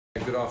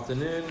Good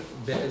afternoon.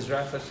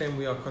 Be'ezrat Hashem,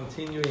 we are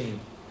continuing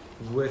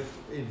with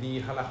the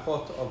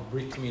halachot of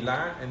Brit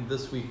Milah, and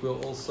this week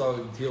we'll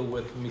also deal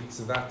with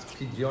Mitzvat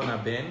Pidyon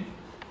HaBen.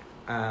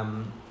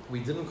 We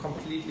didn't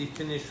completely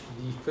finish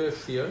the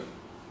first year,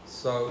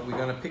 so we're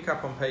going to pick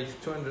up on page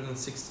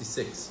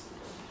 266.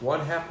 What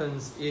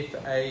happens if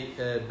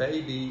a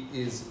baby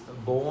is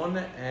born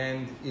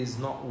and is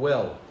not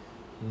well?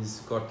 He's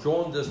got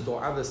jaundice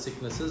or other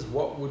sicknesses.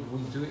 What would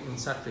we do in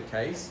such a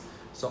case?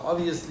 So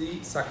obviously,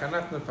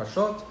 sakanat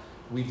nefashot,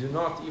 we do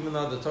not, even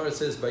though the Torah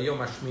says bayom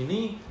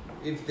hashmini,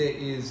 if there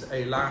is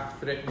a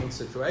life-threatening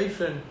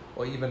situation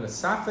or even a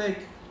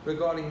safek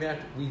regarding that,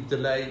 we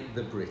delay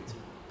the Brit.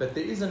 But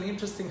there is an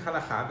interesting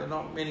halakha that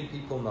not many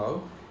people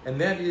know, and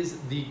that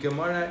is the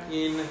Gemara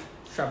in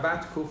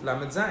Shabbat Kuf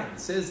Lamed Zayin.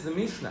 Says the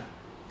Mishnah,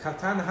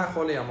 Katan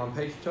HaCholeh, I'm on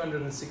page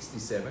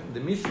 267. The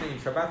Mishnah in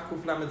Shabbat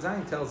Kuf Lamed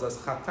Zayin tells us,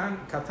 Katan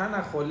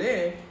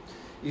HaCholeh,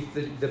 if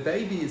the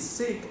baby is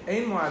sick,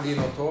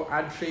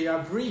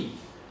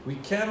 we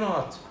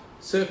cannot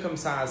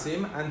circumcise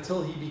him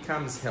until he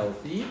becomes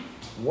healthy.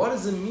 What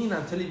does it mean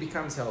until he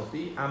becomes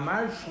healthy?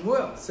 Amar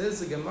Shmuel,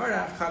 says the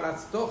Gemara,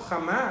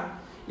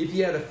 if he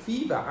had a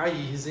fever, i.e.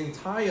 his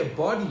entire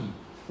body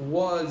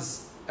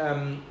was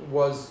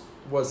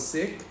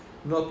sick,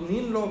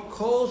 notnin lo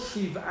kol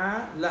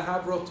shiv'a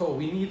lahavroto.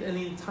 We need an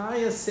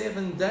entire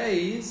 7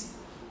 days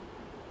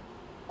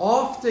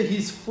after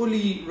he's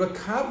fully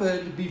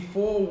recovered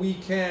before we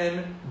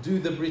can do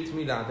the Brit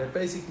Milah. That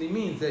basically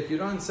means that you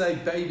don't say,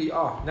 baby,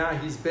 now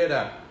he's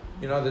better.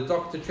 You know, the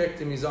doctor checked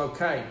him, he's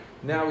okay.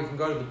 Now we can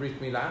go to the Brit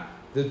Milah.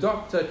 The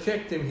doctor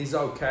checked him, he's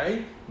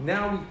okay.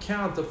 Now we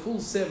count the full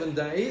 7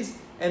 days,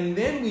 and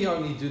then we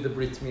only do the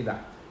Brit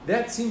Milah.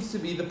 That seems to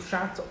be the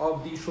pshat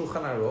of the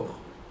Shulchan Aruch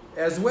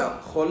as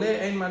well.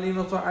 Choleh ein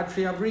malinoto ad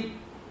sheyavri.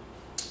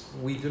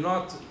 We do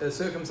not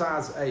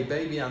circumcise a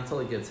baby until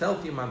he gets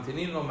healthy.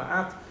 Mantinin lo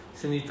ma'at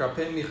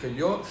shenitrapeh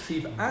michilyo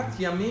shiv'at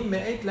yamim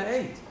me'et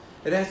la'et.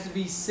 It has to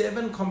be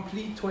 7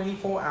 complete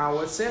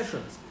 24-hour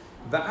sessions.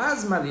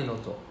 Va'az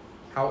malinoto.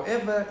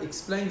 However,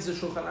 explains the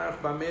Shulchan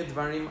Aruch b'meh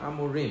dvarim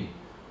amurim.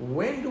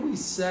 When do we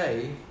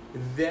say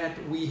that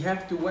we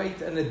have to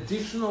wait an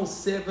additional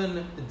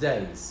 7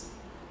 days?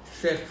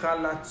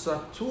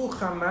 Shechalatzatu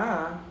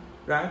chama,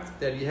 right?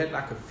 That he had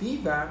like a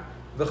fever.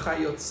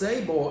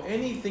 V'chayotzei bo, or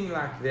anything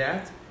like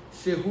that,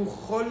 shehu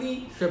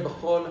choli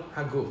shebechol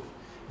haguf,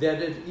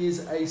 that it is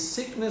a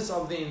sickness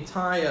of the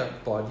entire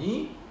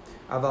body.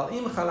 Aval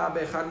im chala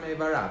be'echad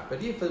me'ivarav, but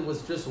if it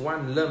was just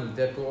one limb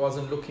that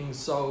wasn't looking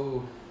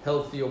so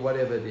healthy or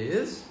whatever it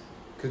is,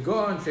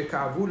 kagon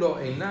shekavu lo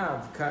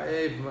einav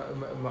ka'ev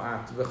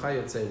ma'at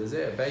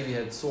v'chayotzei, a baby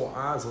had sore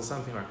eyes or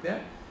something like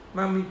that,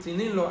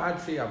 mamitinin lo ad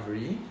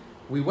sheyavri,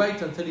 we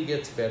wait until he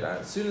gets better.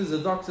 As soon as the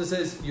doctor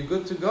says you're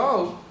good to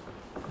go,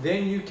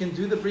 then you can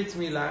do the Brit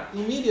Milah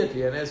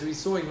immediately. And as we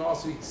saw in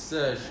last week's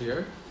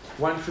shir,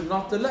 one should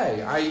not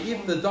delay.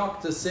 If the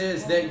doctor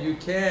says that you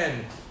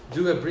can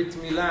do a Brit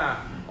Milah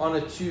on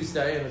a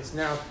Tuesday, and it's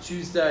now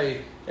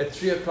Tuesday at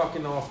 3 o'clock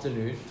in the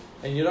afternoon,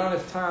 and you don't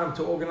have time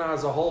to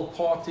organize a whole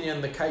party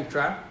and the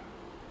caterer,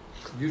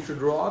 you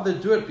should rather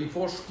do it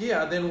before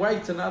Shkia than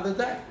wait another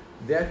day.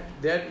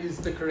 That is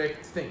the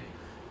correct thing.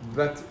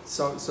 But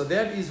so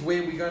that is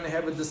where we're going to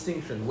have a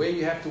distinction, where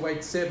you have to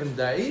wait 7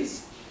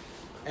 days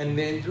and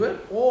then do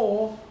it,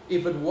 or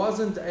if it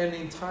wasn't an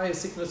entire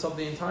sickness of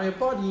the entire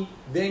body,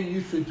 then you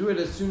should do it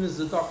as soon as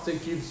the doctor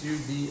gives you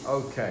the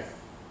okay.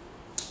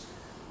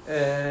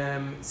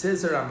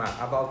 Says the Rama,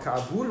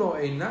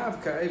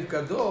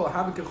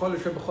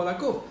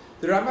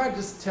 the Rama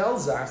just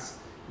tells us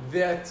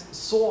that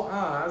sore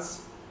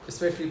eyes,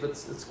 especially if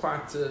it's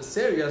quite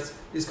serious,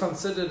 is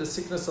considered a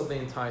sickness of the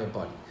entire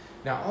body.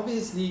 Now,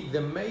 obviously,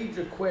 the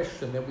major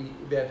question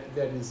that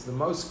is the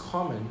most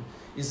common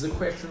is the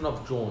question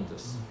of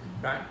jaundice,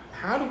 right?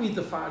 How do we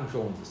define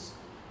jaundice?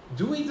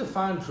 Do we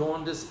define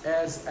jaundice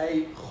as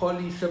a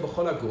choli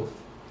shebechol haguf,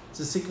 it's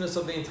a sickness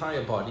of the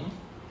entire body,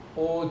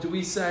 or do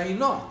we say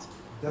not?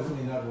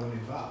 Definitely not one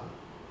ivar.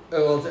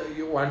 Well,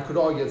 one could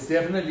argue it's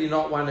definitely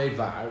not one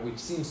ivar, which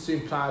seems to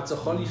imply it's a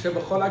choli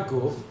shebechol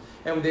haguf,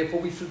 and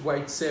therefore we should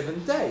wait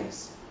 7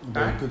 days.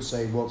 Right? You could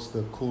say what's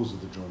the cause of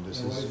the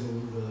jaundice?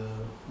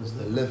 It's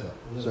the liver.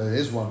 So it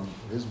is one.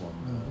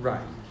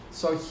 Right.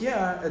 So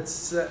here,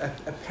 it's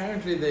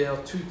apparently there are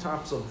 2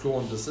 types of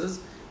jaundices.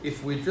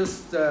 If we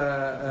just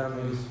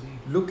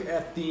look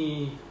at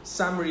the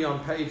summary on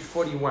page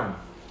 41,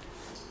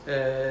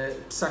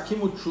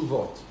 Psakim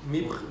u'tshuvot,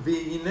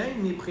 v'hinei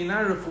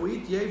mibchina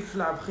refuit yesh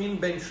lavchin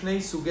ben shnei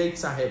sugei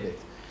tzahevet.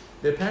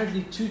 There are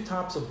apparently 2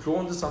 types of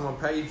jaundice. I'm on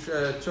page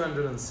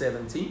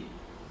 270.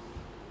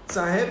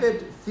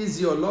 Tzahevet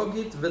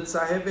physiologit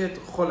v'tzahevet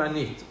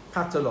cholanit,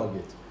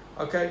 pathologit.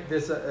 Okay,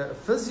 there's a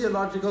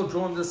physiological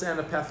jaundice and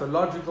a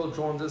pathological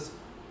jaundice.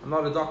 I'm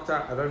not a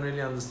doctor, I don't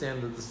really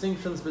understand the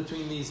distinctions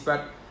between these,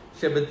 but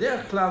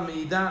שבדרך כלל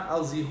מעידה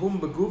על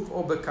זיהום בגוף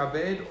או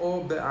בכבד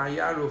או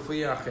בעיה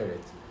רפואית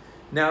אחרת.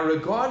 Now,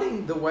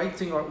 regarding the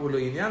waiting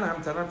ולעניין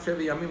המתנת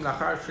 7 ימים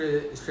לאחר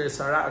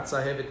ששרה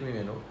הצהבת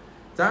ממנו,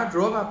 דעת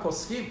רוב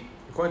הפוסקים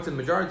according to the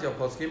majority of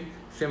poskim,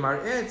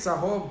 shemar'eh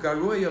tzahov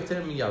garua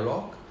yoter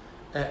miyarok,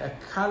 a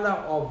color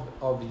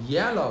of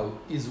yellow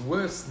is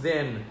worse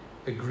than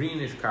a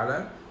greenish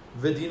color.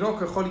 V'dino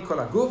kecholi kol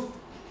haguf,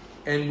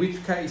 in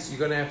which case you're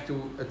going to have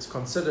to, it's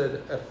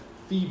considered a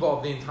fever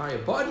of the entire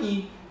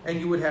body, and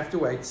you would have to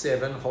wait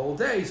 7 whole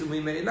days. If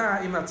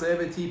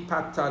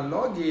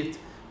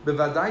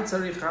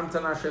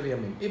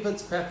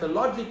it's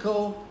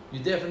pathological, you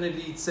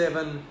definitely need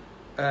 7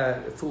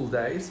 full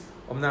days.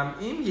 But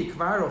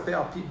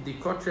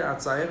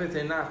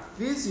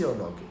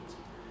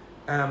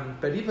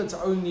if it's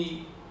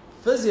only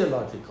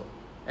physiological,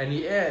 and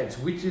he adds,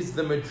 which is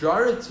the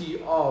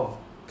majority of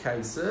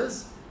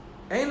cases,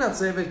 and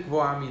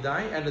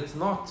it's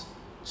not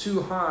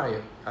too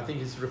high, I think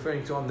he's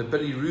referring to on the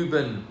Billy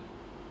Rubin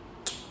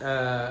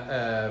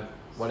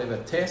whatever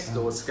test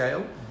or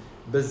scale.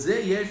 In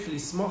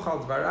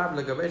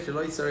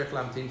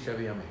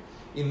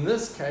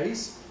this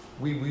case,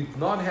 we would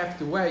not have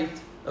to wait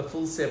a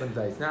full 7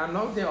 days. Now I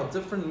know there are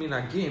different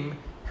minagim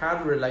how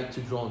to relate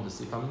to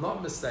jaundice. If I'm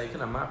not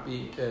mistaken, I might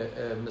be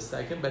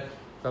mistaken, but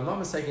if I'm not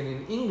mistaken,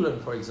 in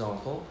England, for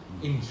example,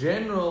 in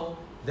general,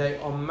 they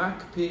are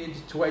makpid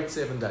to wait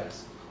 7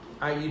 days.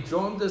 I.e.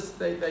 jaundice,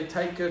 they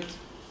take it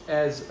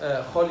as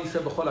choli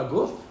shebechol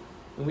haguf,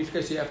 in which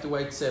case you have to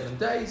wait 7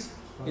 days.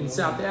 In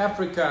South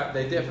Africa,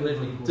 they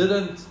definitely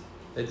didn't.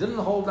 They didn't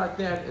hold like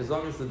that. As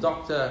long as the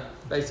doctor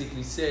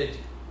basically said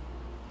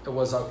it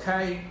was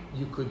okay,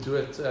 you could do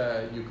it.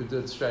 You could do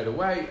it straight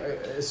away,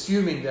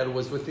 assuming that it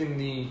was within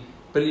the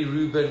Billy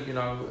Rubin,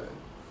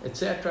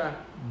 etc.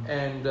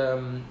 And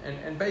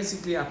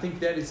basically, I think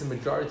that is the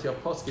majority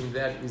of poskim.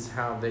 That is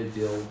how they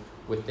deal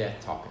with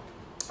that topic.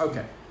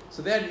 Okay,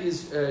 so that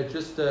is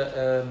just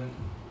a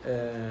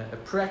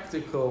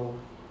practical,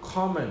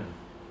 common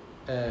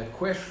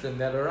question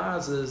that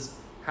arises: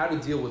 how to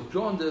deal with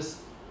jaundice.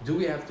 Do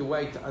we have to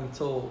wait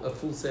until a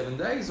full 7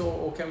 days,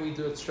 or can we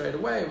do it straight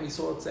away? And we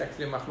saw it's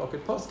actually a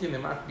machloket poskim. There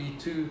might be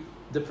 2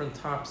 different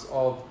types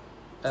of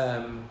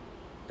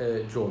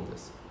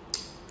jaundice.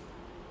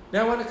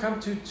 Now I want to come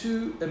to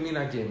 2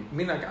 minagim,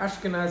 minag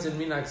Ashkenaz and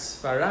minag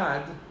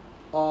Sfarad,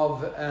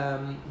 of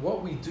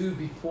what we do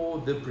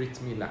before the Brit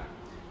Milah.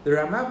 The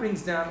Rama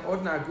brings down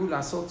od nagu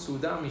lasot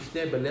suda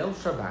mishteh belel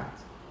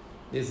Shabbat.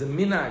 There's a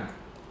minag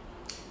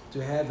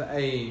to have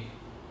a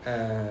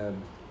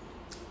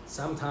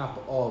some type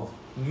of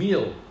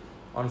meal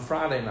on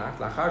Friday night.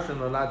 Lachar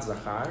shenolad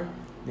zachar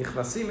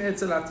nichnasim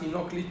etzel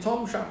hatinok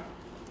litom sham.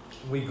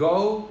 We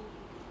go.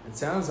 It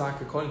sounds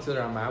like, according to the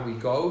Rama, we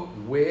go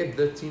where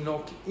the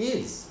tinok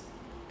is,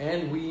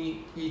 and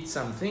we eat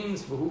some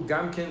things. V'hu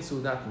gam ken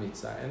sudat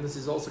mitzvah, and this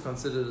is also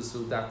considered a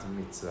sudat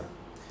mitzvah.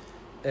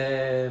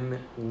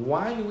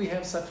 Why do we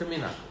have such a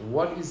minhag?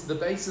 What is the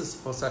basis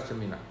for such a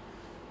minhag?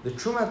 The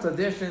Trumat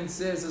Hadeshen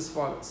says as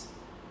follows.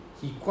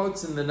 He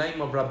quotes in the name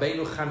of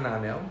Rabbeinu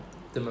Hananel,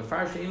 the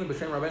Mefarsh Einu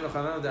b'shem Rabbeinu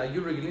Hananel, that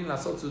ayu regilin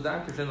lasot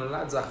suda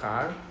kshenolad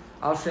zachar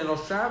al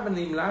shenoshav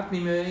nimlat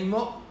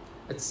mimeimo.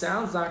 It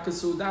sounds like a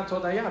sudat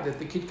hodaya, that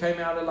the kid came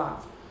out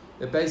alive.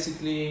 That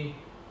basically,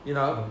 it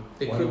why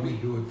could don't be. we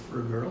do it for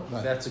a girl?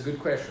 That's a good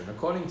question.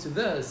 According to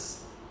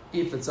this,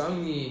 if it's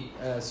only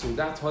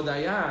sudat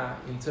hodaya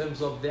in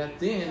terms of that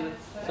din,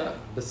 so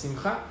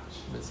b'simcha.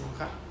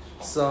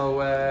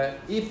 So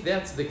if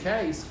that's the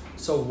case,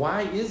 so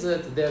why is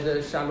it that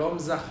a shalom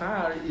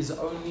zachar is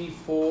only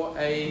for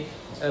a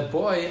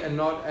boy and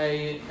not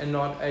a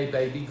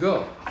baby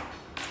girl?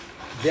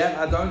 That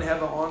I don't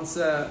have an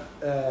answer.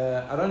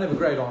 I don't have a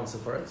great answer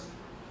for it.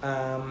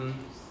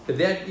 But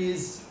that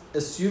is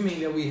assuming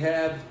that we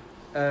have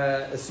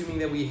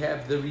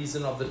the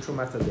reason of the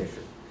Trumat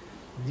Hadeshen.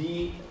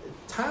 The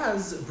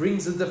Taz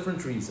brings a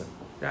different reason,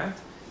 right?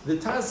 The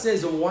Taz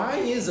says, why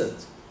is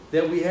it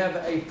that we have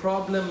a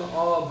problem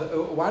of,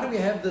 why do we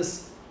have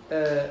this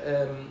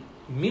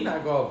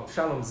minhag of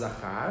Shalom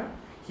Zachar?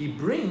 He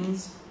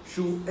brings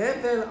Shu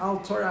Evel al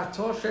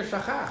Torato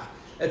Sheshachach.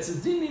 It's a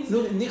din in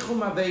Nichum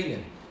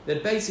Avelim,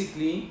 that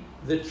basically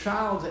the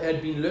child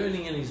had been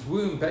learning in his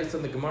womb based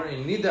on the Gemara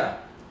in Nida,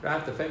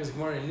 right? The famous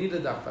Gemara in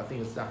Nida, I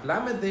think it's Daf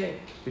Lamed there,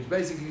 which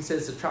basically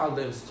says the child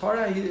learns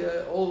Torah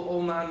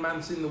all 9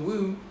 months in the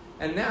womb,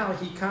 and now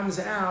he comes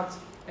out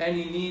and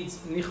he needs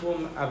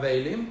Nichum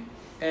Avelim.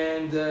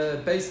 And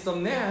based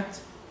on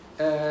that,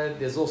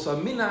 there's also a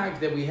minhag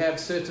that we have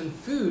certain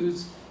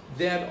foods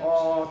that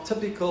are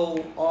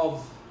typical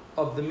of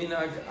the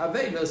minhag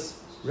Avelis,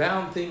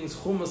 round things,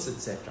 hummus,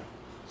 etc.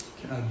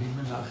 Can I be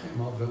Menachem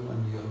over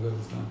when the other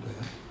is not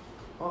there?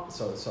 Oh,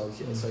 so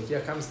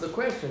here comes the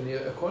question.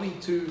 According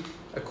to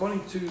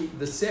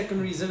the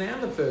second reason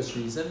and the first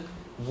reason,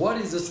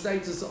 what is the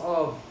status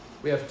of?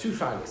 We have 2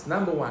 shilas.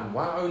 Number 1,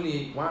 why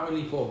only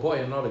for a boy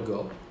and not a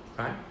girl,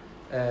 right?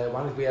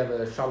 One is we have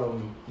a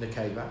shalom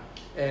nekeva,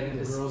 and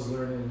the girls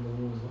learn in the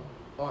womb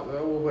as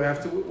well. We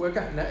have to work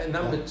out.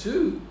 Number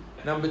two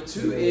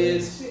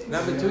is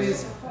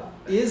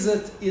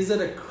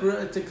it a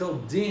critical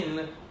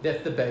din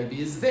that the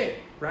baby is there,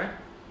 right?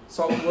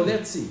 So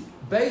let's see.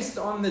 Based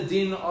on the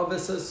din of a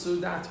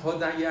sudat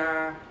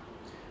hodaya,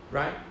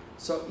 right?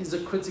 So is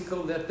it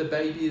critical that the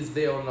baby is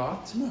there or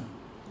not? No.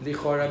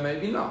 Lichora,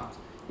 maybe not.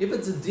 If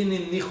it's a din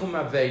in nichum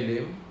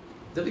avelim,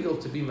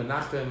 difficult to be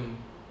menachem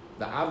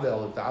the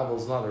avel if the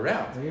avel's not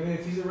around. Even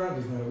if he's around,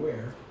 he's not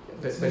aware.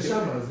 But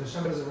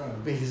Neshama's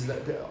around.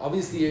 But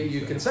obviously,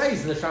 you can say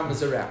his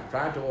neshama's around,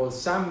 right? Or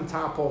some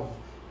type of,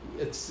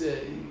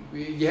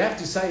 you have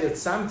to say it's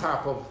some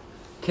type of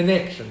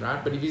connection,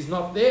 right? But if he's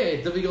not there,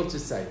 it's difficult to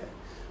say that.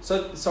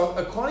 So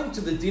according to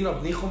the din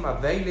of nichum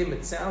avelim,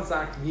 it sounds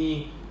like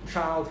the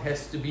child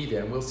has to be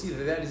there. And we'll see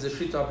that is a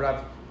shita of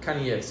Rav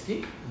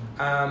Kanievsky.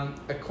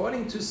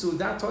 According to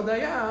Sudat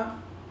Hodaya,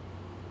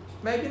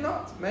 maybe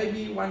not.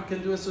 Maybe one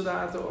can do a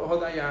Sudat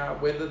Hodaya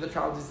whether the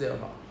child is there or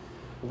not.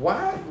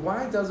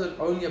 Why does it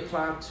only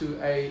apply to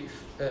a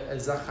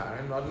Zachar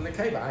and not an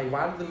Nekeva?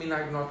 Why did the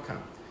Minhag not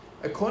come?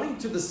 According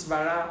to the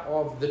Svara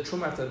of the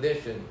Trumat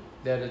Adeshin,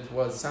 that it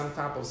was some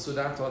type of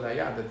Sudat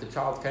Hodaya, that the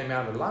child came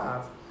out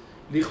alive,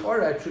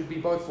 Lichora, it should be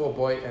both for a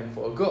boy and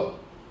for a girl.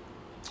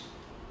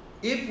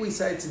 If we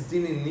say it's a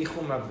din in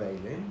Nichum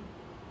Avelim,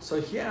 so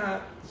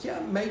here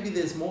maybe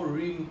there's more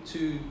room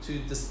to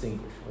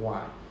distinguish.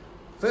 Why?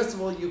 First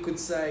of all, you could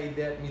say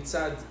that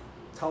mitzad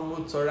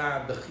Talmud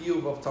Torah, the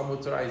chiyuv of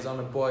Talmud Torah is on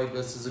a boy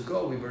versus a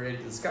girl. We've already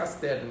discussed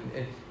that,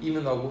 and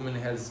even though a woman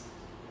has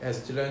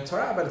to learn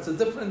Torah, but it's a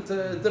different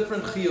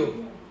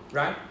chiyuv,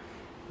 right?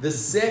 The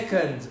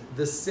second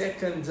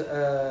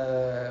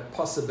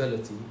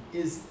possibility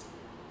is,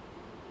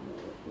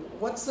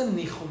 what's the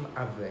Nichum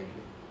Avelim?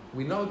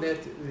 We know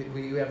that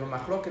we have a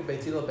machloket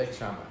Beit Hillel Beit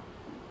Shammai.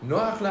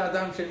 Noach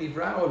la'adam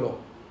shenivra or lo?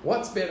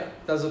 What's better?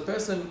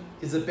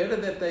 Is it better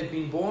that they've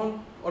been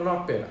born or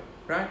not better?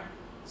 Right?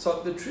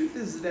 So the truth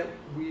is that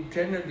we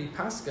generally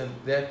paskin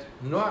that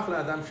Noach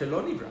la'adam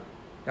shelo nivra.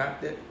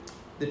 Right? That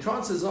the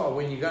chances are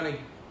when you're going to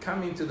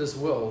come into this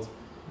world,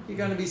 you're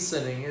going to be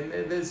sinning, and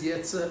there's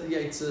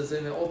yetzes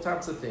and all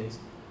types of things.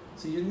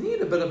 So you need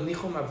a bit of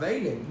nichum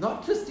avelim,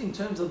 not just in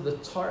terms of the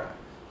Torah,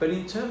 but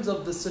in terms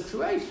of the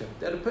situation,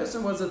 that a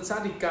person was a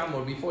tzaddik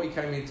gamor before he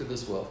came into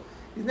this world.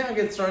 He now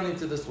gets thrown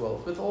into this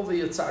world with all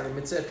the yitzarim,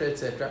 etc.,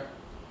 etc.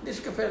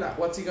 Nishkafelach,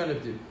 what's he going to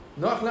do?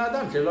 Noach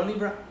la'adam shelo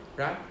nivra,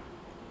 right?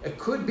 It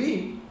could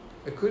be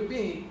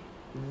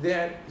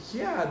that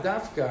here,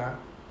 dafka,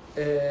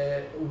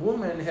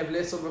 women have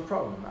less of a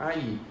problem,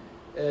 i.e.,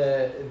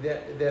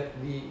 that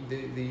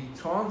the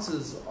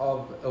chances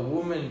of a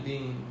woman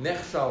being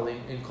nechshal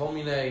in kol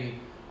minei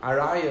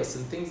arayas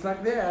and things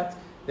like that.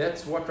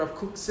 That's what Rav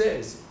Kook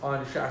says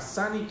on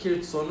Sha'asani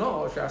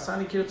Kirtzono.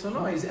 Sha'asani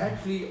Kirtzono is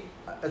actually,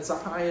 it's a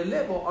higher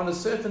level, on a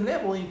certain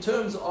level in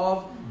terms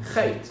of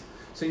chait.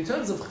 So in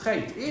terms of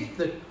chait, if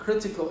the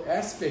critical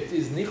aspect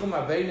is nichum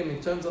avelim in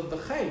terms of the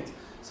chait,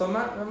 so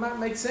it might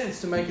make sense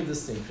to make a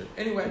distinction.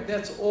 Anyway,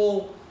 that's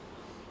all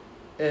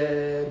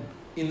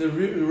in the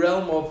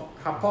realm of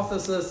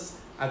hypothesis.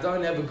 I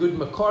don't have a good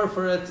makor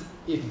for it.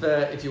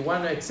 If you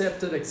want to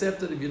accept it,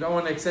 accept it. If you don't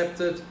want to accept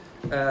it,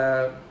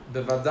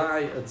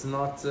 bevadai, it's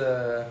not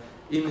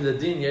im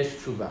ledin yesh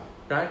tshuva,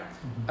 right?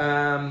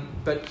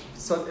 But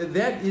so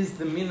that is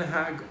the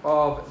minhag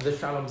of the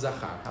Shalom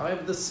Zachar.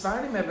 However, the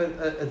Sfarim have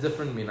a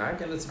different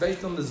minhag, and it's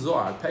based on the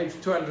Zohar, page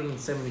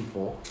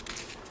 274.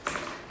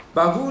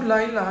 Bahu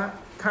laila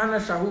kana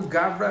shahu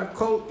gavra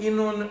kol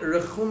inun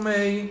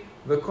rechumei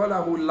v'kol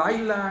ahu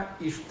laila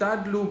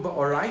ishtadlu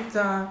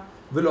ba'oraita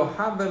v'lo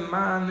have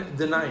man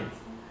denai.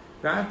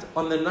 Right?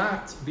 On the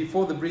night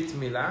before the Brit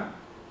Milah,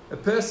 a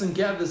person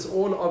gathers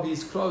all of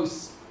his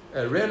close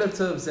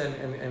relatives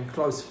and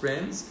close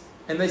friends,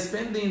 and they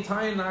spend the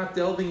entire night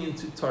delving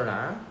into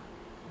Torah,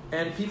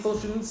 and people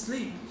shouldn't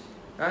sleep.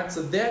 Right?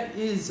 So that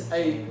is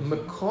a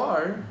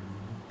makar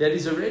that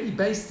is already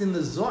based in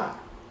the Zohar.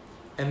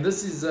 And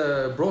this is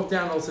brought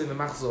down also in the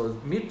Machzor.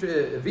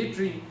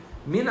 Vitri,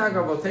 minhag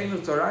avotenu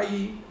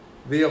Torahi,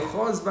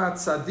 v'yochoz bat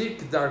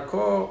tzadik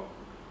darko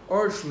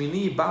or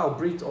shmini baal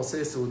brit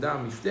oseh seuda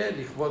mishdeh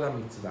lichvod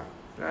hamitzvah.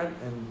 Right?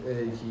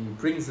 And he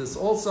brings this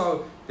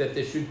also, that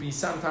there should be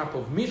some type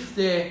of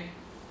mishdeh,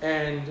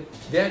 and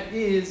that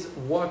is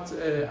what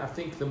I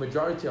think the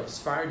majority of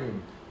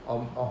Sfardim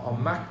are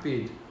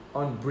makpid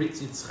on Brit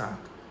Yitzchak,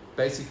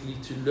 basically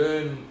to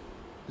learn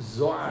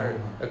Zohar.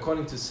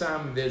 According to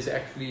some, there's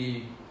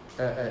actually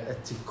a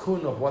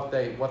tikkun of what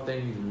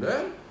they need to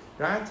learn,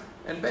 right?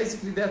 And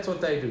basically that's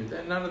what they do.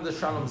 None of the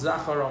Shalom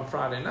Zachar on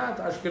Friday night.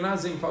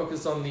 Ashkenazim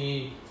focus on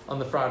the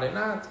Friday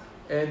night,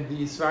 and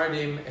the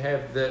Sfardim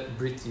have the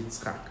Brit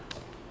Yitzchak.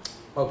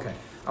 Okay,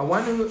 I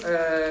want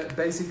to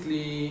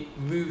basically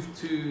move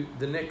to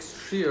the next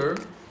shir.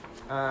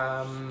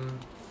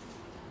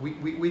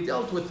 We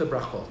dealt with the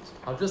brachot.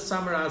 I'll just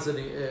summarize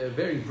it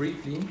very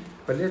briefly,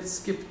 but let's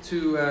skip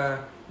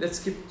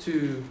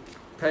to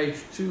page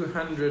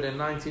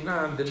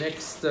 299, the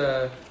next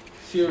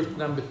shir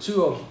number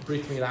 2 of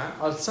Brit Milah.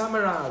 I'll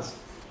summarize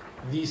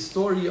the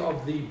story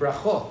of the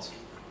brachot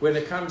when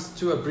it comes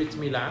to a Brit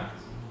Milah.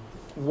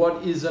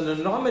 What is an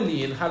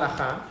anomaly in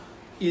halacha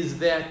is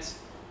that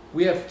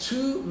we have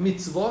 2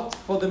 mitzvot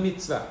for the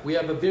mitzvah. We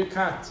have a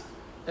birkat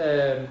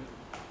ala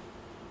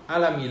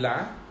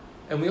milah,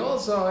 And we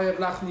also have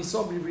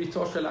Lachniso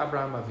B'Brito Shel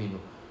Avraham Avinu.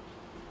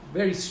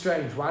 Very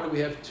strange. Why do we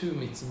have two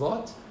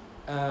mitzvot?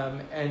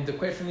 And the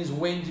question is,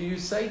 when do you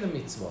say the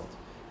mitzvot?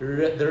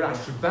 The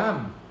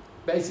Rashbam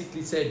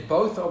basically said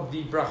both of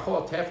the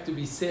brachot have to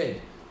be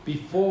said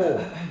before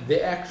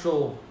the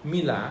actual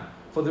milah,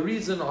 for the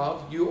reason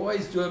of you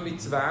always do a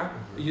mitzvah,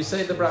 you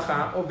say the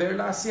bracha over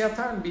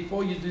la'asiyatan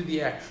before you do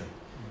the action.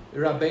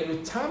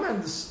 Rabbeinu Tam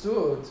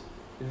understood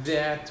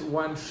that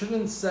one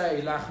shouldn't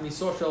say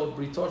Lachniso Shel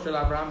Brito Shel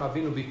Avraham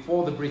Avinu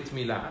before the Brit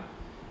Milah,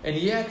 and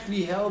he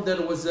actually held that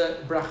it was a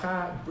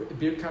bracha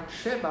birkat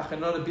shebach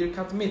and not a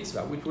birkat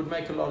mitzvah, which would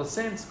make a lot of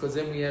sense because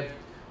then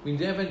we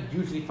never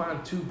usually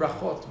find two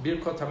brachot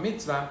birkat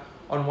mitzvah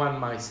on one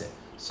ma'aseh.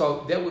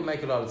 So that would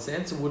make a lot of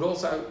sense. It would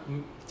also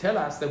tell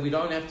us that we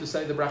don't have to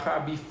say the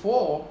bracha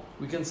before,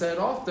 we can say it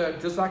after,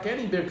 just like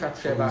any birkat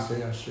shebach.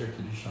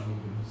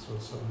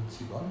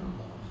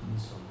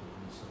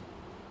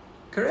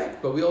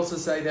 Correct, but we also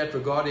say that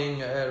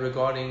regarding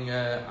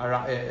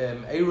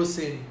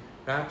Erusin,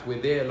 right? Where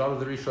there a lot of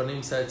the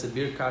Rishonim say it's a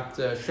birkat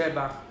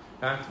shebach,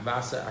 right?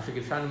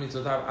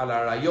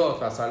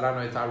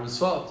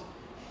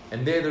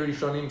 And there the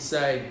Rishonim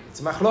say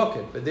it's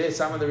machloket, but there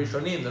some of the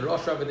Rishonim, the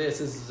Rosh over there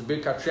says it's a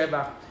birkat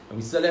shebach, and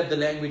we still have the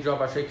language of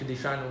Asher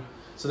Kedishanu.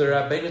 So the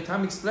Rabbeinu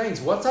Tam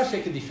explains what's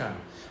Asher Kedishanu.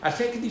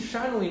 Asher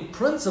Kedishanu in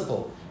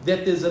principle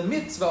that there's a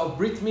mitzvah of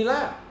Brit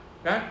Milah,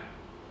 right?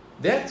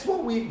 That's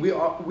what we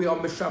are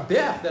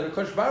meshabech that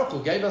HaKadosh Baruch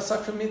Hu gave us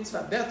such a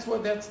mitzvah. That's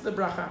the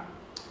bracha.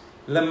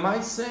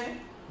 Lemaiseh,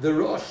 the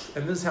Rosh,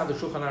 and this is how the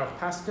Shulchan Aruch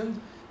paskened,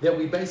 that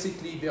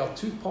there are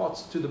two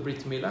parts to the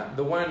Brit Milah.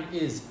 The one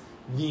is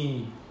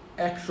the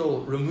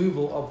actual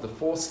removal of the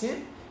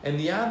foreskin, and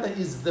the other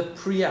is the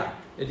priya.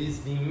 It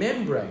is the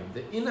membrane,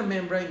 the inner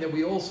membrane that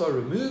we also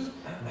remove.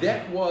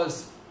 That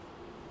was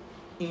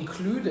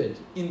included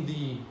in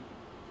the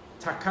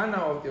takana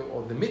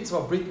of the mitzvah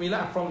of Brit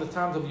Milah from the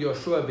times of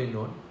Yoshua ben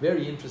Nun.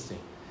 Very interesting.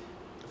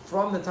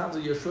 From the times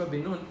of Yoshua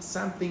ben Nun,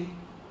 something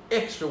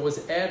extra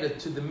was added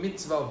to the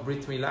mitzvah of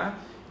Brit Milah,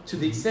 to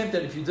the extent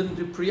that if you didn't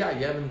do priya,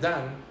 you haven't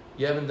done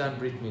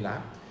Brit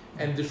Milah.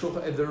 And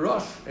the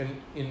Rosh,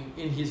 and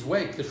in his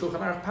wake, the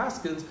Shulchan Aruch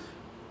paskins,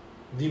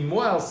 the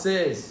Moel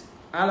says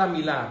ala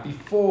milah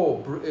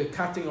before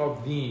cutting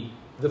of the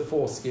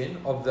foreskin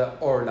of the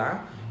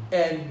orla,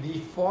 and the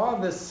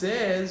father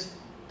says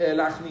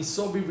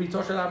Lachniso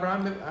B'Brito Shel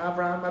Avraham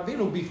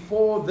Avinu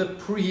before the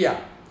priya.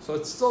 So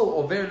it's still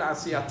over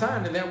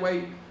la'asiyatan, and that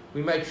way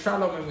we make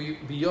shalom and we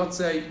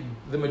biyotze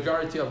the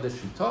majority of the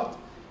shitot.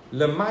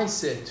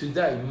 Lemaiseh,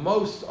 today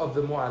most of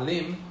the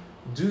Moalim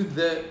do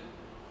the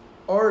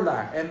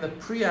orla and the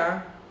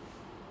priya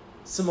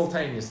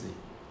simultaneously,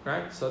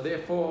 right? So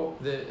therefore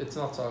it's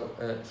not so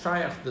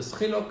shayach the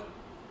schiluk.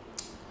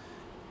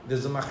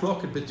 There's a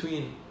machloket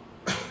between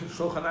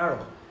Shulchan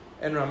Aruch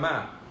and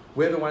Ramah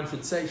whether one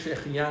should say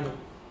Shechiyanu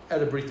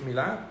at a Brit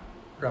Milah.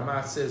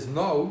 Ramah says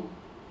no.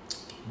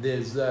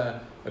 There's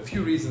a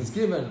few reasons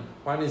given.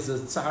 One is the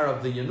tsar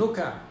of the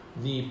Yanuka,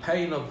 the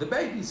pain of the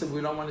baby, so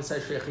we don't want to say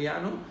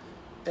Shechiyanu.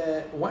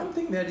 One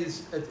thing that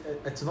is,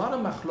 it's not a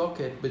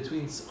machloket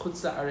between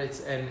Chutz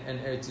La'aretz and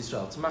Eretz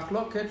Yisrael. It's a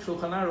machloket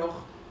Shulchan Aruch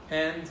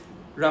and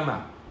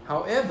Ramah.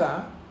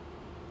 However,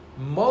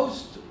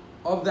 most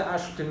of the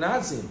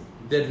Ashkenazim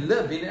that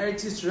live in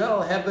Eretz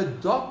Yisrael have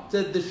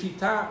adopted the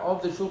shita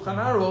of the Shulchan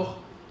Aruch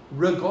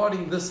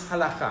regarding this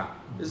halacha.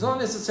 It's not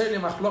necessarily a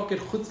machloket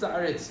Chutz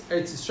La'aretz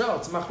Eretz Yisrael.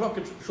 It's a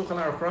machloket Shulchan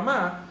Aruch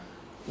Ramah,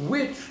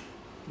 which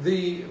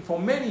for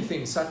many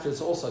things, such as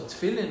also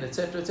tefillin,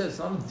 etc., it's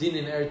not a din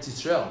in Eretz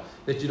Yisrael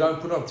that you don't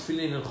put on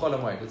tefillin in Chol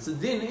HaMoed. It's a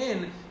din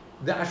in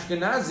the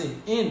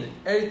Ashkenazim in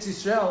Eretz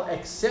Yisrael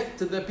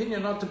accepted the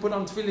opinion not to put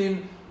on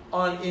tefillin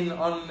on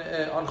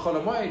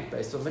Chol HaMoed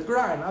based on the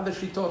Gra and other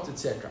shitot,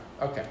 etc.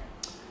 Okay,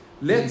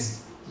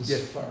 let's. The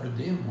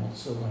Sephardim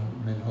also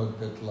menhod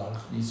that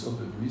Lachniso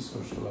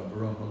B'Brito Shel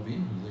Avraham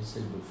Avinu. They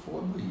say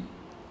before the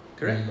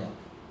correct.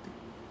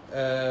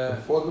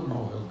 Before the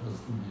Mohel does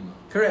the Milah.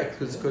 Correct,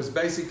 because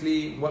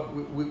basically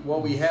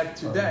what we have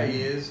today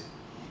is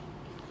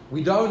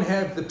we don't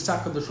have the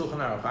psak of the Shulchan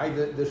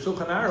Aruch. The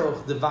Shulchan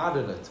Aruch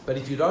divided it, but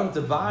if you don't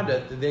divide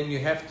it, then you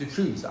have to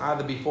choose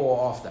either before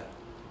or after.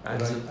 Right?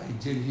 But I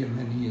did hear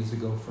many years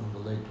ago from the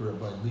late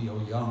Rabbi Leo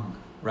Young,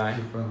 right,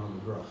 the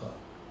bracha,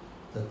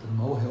 that the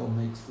Mohel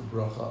makes the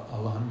bracha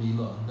ala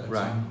Milah, that's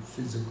right, on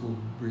physical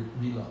Brit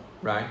Milah.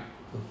 Right.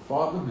 The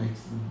father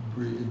makes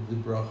the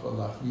bracha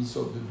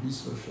Lachniso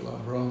B'Brito Shel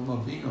Avraham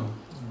Avinu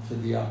for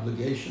the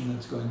obligation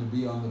that's going to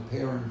be on the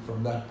parent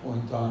from that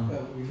point on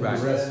for right.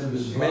 the rest of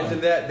his life.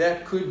 Mentioned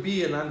that could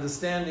be an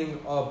understanding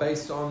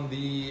based on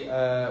the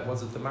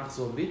was it the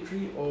Machzor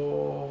Vitri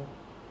or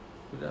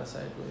who did I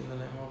say it in the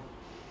name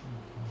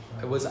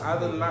of? It was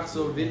either the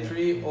Machzor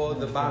Vitri or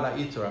the Bala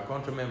Itur. I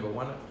can't remember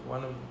one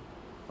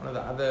of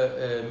the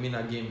other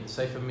minagim,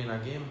 Sefer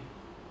Minagim.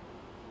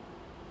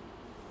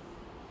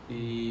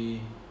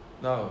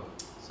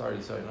 Sorry,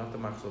 not the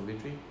Machzor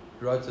Vitri.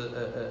 He wrote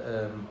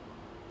a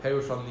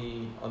perush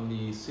on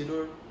the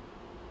Siddur.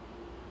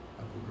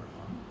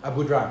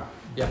 Abu Draham.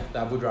 Yeah, the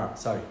Abu Draham.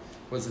 Sorry,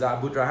 was the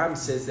Abu Draham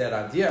says that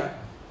idea.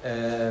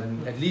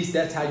 At least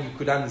that's how you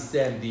could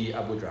understand the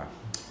Abu Draham.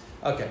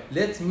 Okay,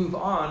 let's move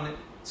on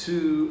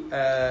to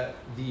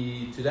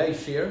the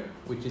today's shir,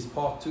 which is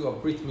part 2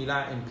 of Brit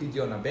Milah and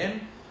Pidyon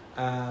Haben.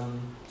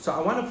 So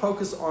I want to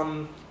focus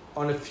on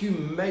a few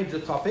major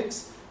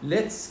topics.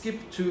 Let's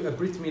skip to a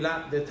Brit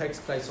Milah that takes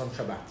place on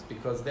Shabbat,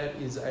 because that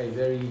is a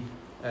very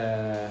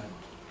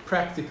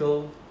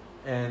practical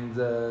and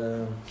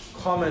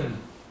common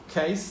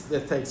case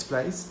that takes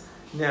place.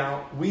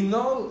 Now, we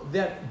know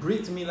that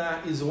Brit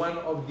Milah is one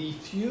of the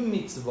few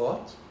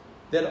mitzvot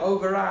that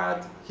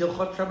override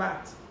Hilchot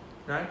Shabbat,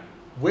 right?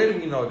 Where do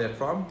we know that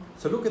from?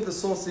 So look at the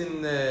source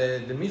in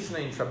the Mishnah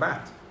in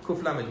Shabbat,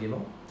 Kuf Lamed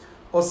Gimel.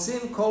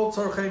 Osin kol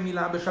tzorchei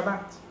milah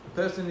b'Shabbat. A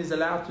person is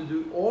allowed to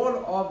do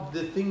all of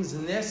the things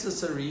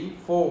necessary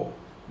for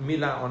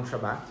milah on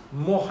Shabbat.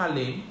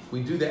 Mohalim,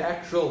 we do the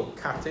actual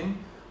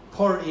cutting.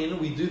 Porin,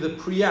 we do the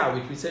priyah,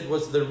 which we said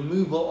was the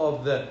removal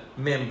of the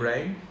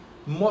membrane.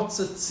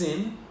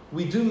 Motzatzin,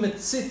 we do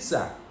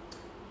metzitza.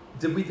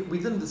 We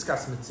didn't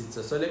discuss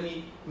metzitza, so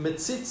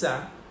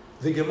metzitza,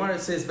 the Gemara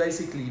says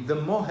basically the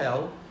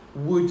mohel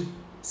would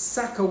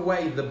suck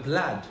away the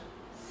blood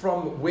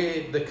from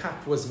where the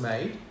cut was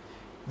made.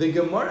 The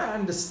Gemara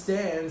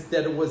understands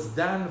that it was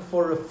done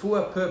for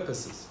refuah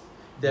purposes.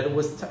 That it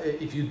was,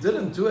 if you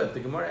didn't do it, the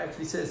Gemara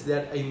actually says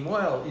that a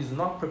mohel is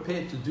not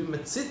prepared to do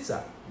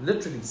metzitza,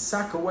 literally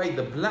suck away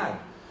the blood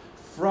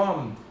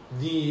from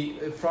the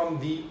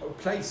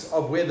place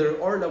of where the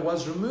orla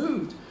was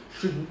removed,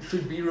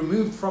 should be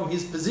removed from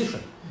his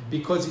position,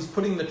 because he's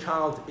putting the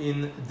child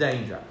in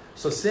danger.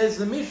 So says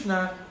the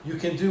Mishnah, you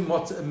can do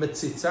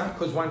metzitza,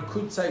 because one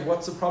could say,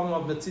 what's the problem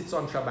of metzitza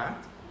on Shabbat?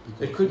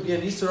 It could be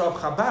an Isra of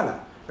Chabala,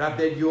 right?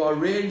 That you are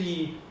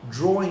really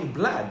drawing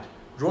blood.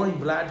 Drawing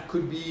blood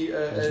could be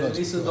an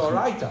Isra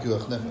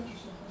d'oraita.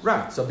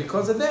 Right, so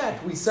because of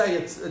that, we say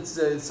it's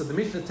so the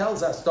Mishnah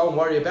tells us, don't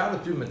worry about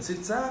it, do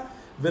metzitza,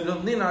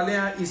 v'notnin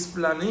alea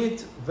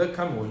isplanit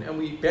v'kamun, and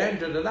we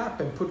banded it up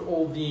and put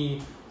all the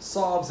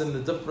salves and the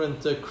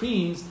different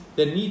creams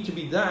that need to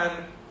be done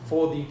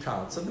for the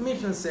child. So the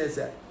Mishnah says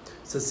that.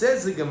 So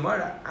says the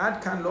Gemara,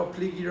 Ad kan lo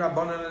pligi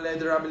rabbanan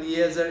aled Rabbi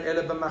Eliezer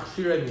ele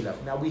b'machshirei milah.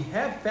 Now we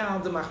have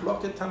found the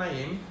machloket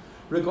Tanaim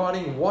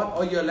regarding what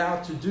are you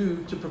allowed to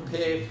do to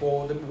prepare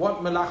for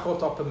what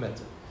melachot are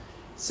permitted.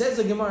 Says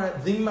the Gemara,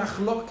 the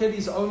machloket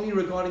is only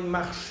regarding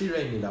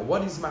machshirei milah.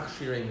 What is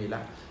machshirei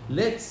milah?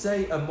 Let's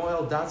say a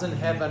moel doesn't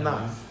have a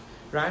knife,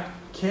 right?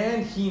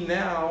 Can he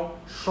now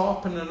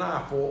sharpen a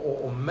knife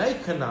or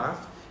make a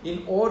knife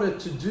in order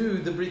to do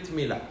the Brit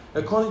Milah?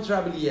 According to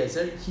Rabbi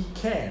Eliezer, he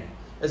can.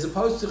 As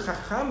opposed to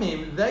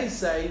Chachamim, they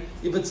say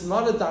if it's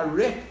not a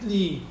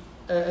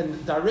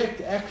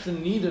direct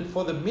action needed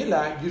for the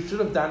Milah, you should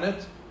have done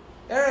it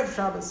Erev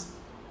Shabbos.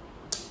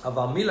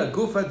 Aval Milah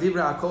Gufa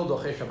Dibra Akol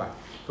Doche Shabbat.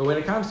 But when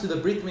it comes to the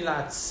Brit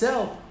Milah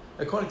itself,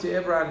 according to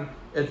everyone,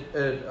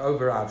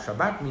 override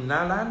Shabbat,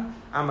 Minalan,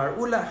 Amar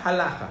Ula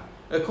Halacha.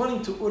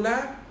 According to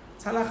Ula,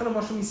 it's Halacha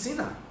Moshe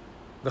Misina.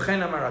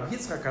 V'chein Amar Rav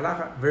Yitzchak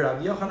Halacha,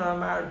 v'Rav Yochanan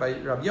Amar,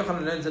 Rav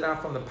Yochanan learns it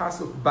out from the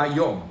pasuk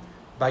Bayom.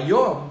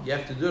 Bayom, you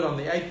have to do it on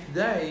the 8th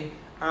day,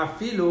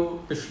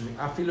 afilu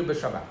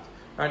b'Shabbat.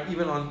 Right,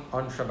 even on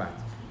Shabbat.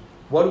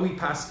 What do we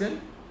paskin?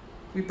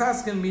 We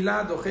paskin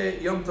Milah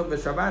Doche Yom Tov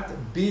b'Shabbat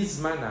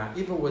bizmana.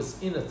 If it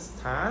was in its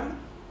time,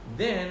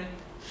 then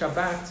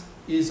Shabbat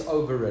is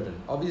overridden.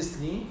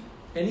 Obviously,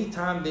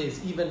 anytime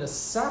there's even a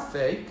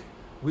safek,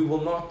 we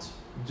will not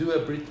do a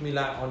Brit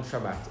Milah on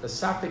Shabbat. A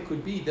safek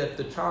could be that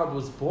the child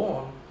was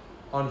born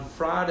on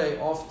Friday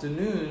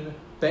afternoon,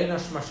 Bein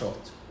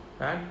HaShmashot,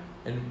 right?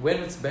 And when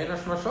it's Bein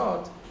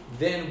HaShmashot,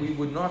 then we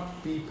would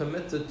not be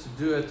permitted to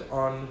do it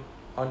on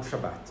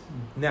Shabbat.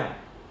 Now,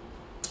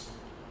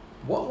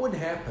 what would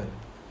happen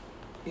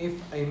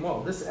if a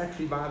moel, this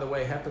actually, by the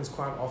way, happens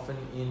quite often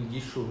in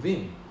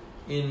Yishuvim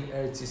in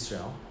Eretz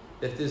Yisrael,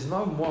 that there's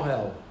no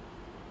mohel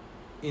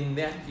in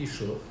that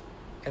Yishuv,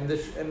 and the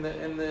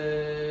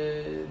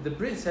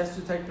bris has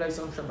to take place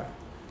on Shabbat.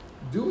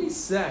 Do we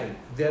say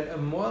that a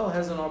moel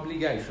has an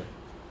obligation?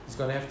 He's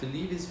going to have to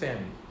leave his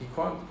family.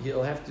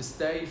 He'll have to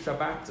stay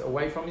Shabbat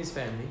away from his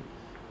family,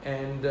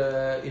 and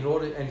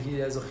he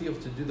has a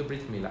chiyuv to do the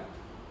Brit Milah.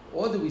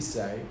 Or do we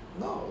say,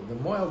 no, the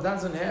moel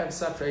doesn't have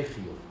such a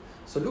chiyuv?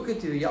 So look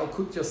at the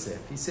Yalkut Yosef.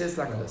 He says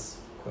like this.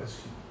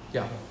 Question.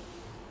 Yeah.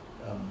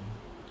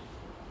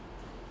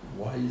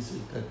 Why is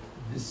it that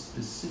this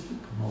specific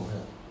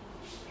mohel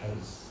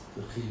has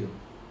the chiyuv?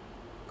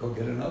 Go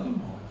get another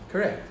mohel.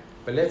 Correct.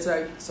 But let's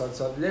say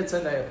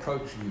they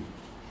approach you.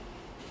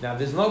 Now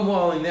there's no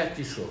mohel in that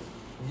yishuv.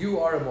 You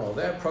are a mohel.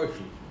 They approach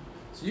you.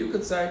 So you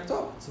could say,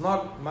 "Top, it's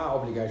not my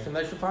obligation.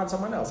 They should find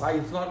someone else."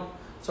 It's not.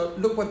 So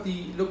look what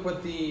the.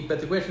 But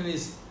the question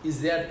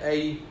is that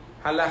a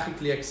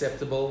halachically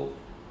acceptable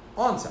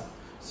answer?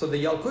 So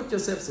the Yalkut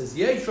Yosef says,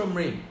 "Yesh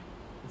omrim."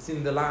 It's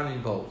in the line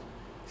in bold.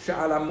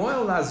 שעל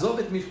המועל לעזוב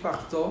את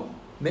משפחתו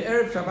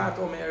מערב שבת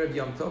או מערב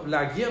יום טוב,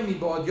 להגיע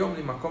מבעוד יום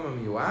למקום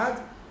המיועד,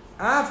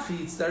 אף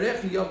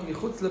שיצטרך להיות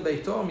מחוץ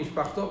לביתו או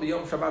משפחתו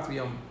ביום שבת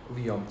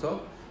ויום טוב,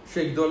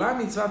 שגדולה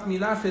מצוות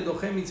מילה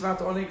שדוחה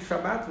מצוות עונג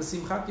שבת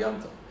ושמחת יום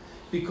טוב.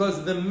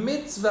 Because the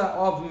mitzvah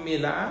of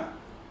milah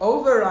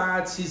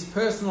overrides his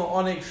personal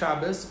oneg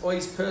Shabbos or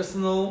his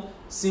personal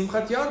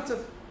simchat yom tov.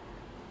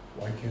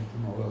 Why can't the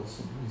Moel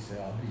simply say,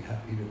 I'll be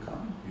happy to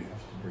come? You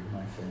have to bring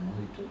my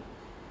family too.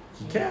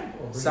 He can.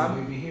 Or bring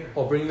the baby here.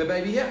 Or bring the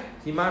baby here.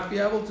 He might be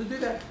able to do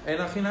that. Ein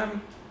achinami.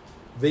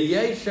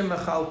 ויש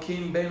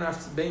שמחלקים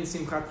בין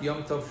שמחת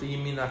יום טוב שהיא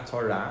מן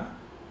התורה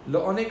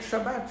לעונג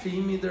שבת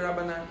שהיא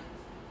מדרבנן.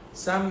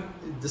 Some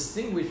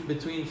distinguish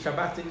between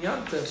Shabbat and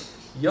Yom Tov.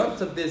 Yom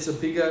Tov there's a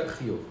bigger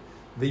chiyuv.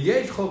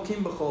 ויש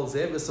חולקים בכל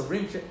זה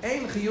וסוברים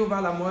שאין חיוב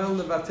על המועל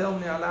לבטל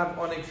מעליו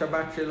עונג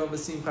שבת שלו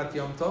בשמחת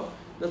יום טוב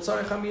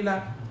לצורך המילה.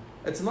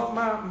 It's not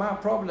my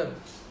problem.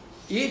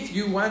 If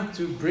you want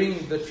to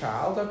bring the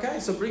child, okay,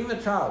 so bring the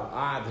child.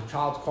 The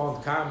child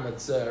can't come,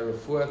 it's a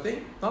refuah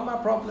thing. Not my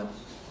problem.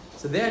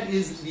 So that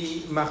is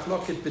the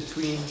machloket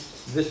between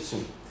the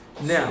two.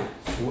 Now,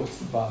 so what's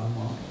the bottom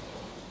line?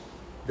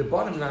 The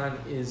bottom line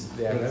is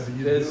that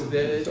there's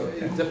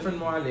different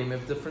mo'alim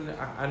have different.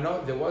 I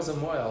know there was a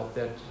mo'al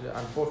that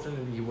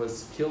unfortunately he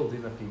was killed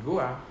in a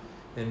pigua,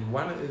 and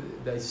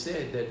they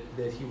said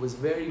that he was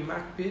very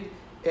makpid.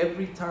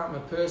 Every time a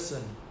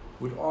person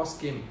would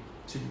ask him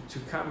to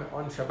come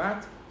on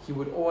Shabbat, he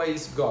would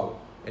always go,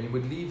 and he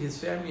would leave his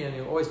family, and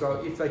he would always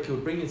go. If they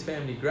could bring his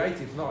family, great.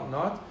 If not,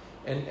 not.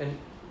 And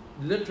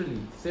literally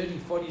 30,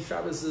 40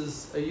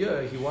 Shabbos a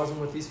year he wasn't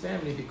with his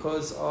family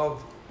because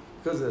of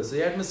this. So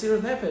he had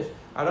Mesirat Nefesh.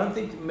 I don't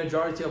think the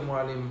majority of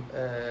Mu'alim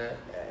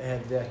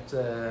have that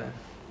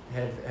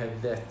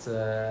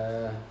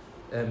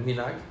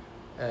minag,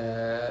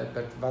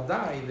 but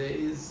Vadai there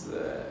is.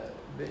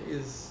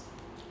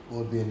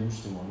 Well, it'd be an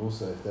interesting one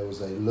also if there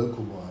was a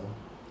local mile,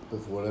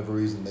 but for whatever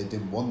reason they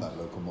didn't want that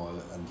local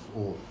mile,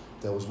 or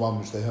there was one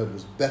which they heard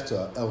was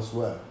better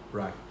elsewhere.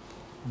 Right.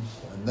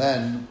 And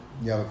then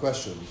you have a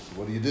question: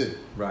 what do you do?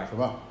 Right.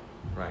 Shabbat.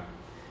 Right.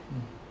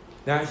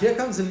 Now here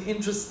comes an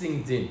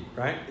interesting din,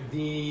 right?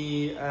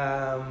 The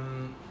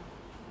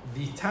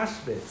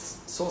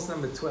Tashbetz, source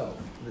number 12.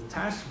 The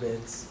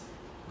Tashbetz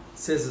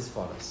says as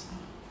follows.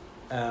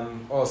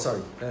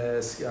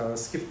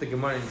 Skip the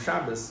Gemara in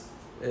Shabbos.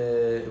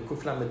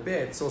 Kuf Lamed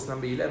Bet, source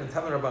number 11.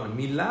 Tavan Rabbanan.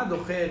 Milah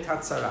doche et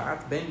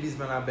hatzarat ben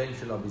bizmana ben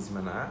shelo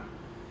bizmana.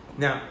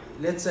 Now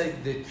let's say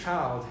the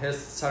child has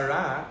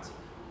tzarat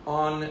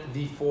on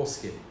the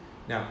foreskin.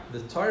 Now the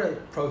Torah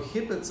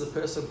prohibits a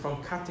person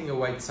from cutting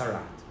away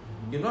tzarat.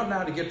 You're not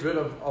allowed to get rid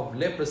of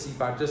leprosy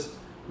by just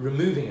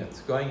removing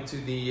it, going to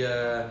the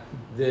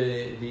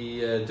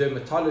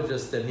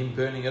dermatologist and him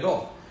burning it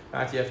off.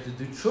 Right? You have to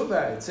do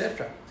tshuva,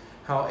 etc.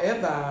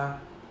 However,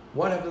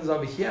 what happens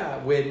over here,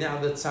 where now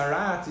the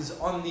tzarat is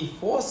on the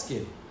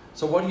foreskin?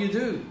 So what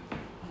do?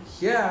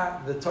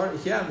 Here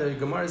the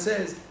Gemara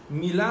says,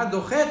 "Milah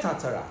dochet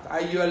hatzarat."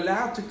 Are you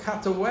allowed to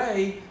cut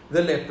away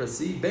the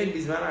leprosy? Ben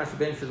bizmana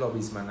ben shelo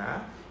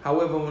bizmana.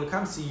 However, when it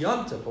comes to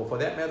Yom Tov, or for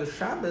that matter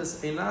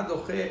Shabbos, eina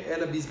doche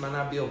ela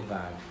bizmana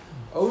bilvad.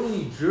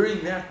 Only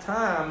during that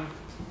time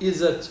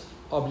is it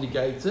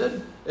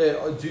obligated,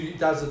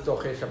 does it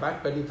doche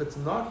Shabbat, but if it's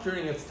not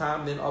during its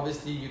time, then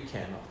obviously you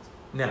cannot.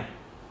 Now,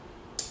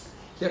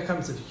 here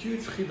comes a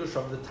huge chidush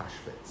of the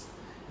Tashbetz.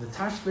 The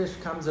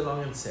Tashbetz comes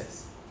along and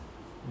says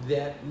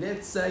that,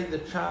 let's say the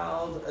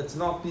child, it's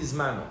not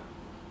bizmano,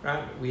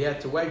 right? We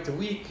had to wait a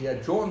week, he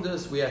had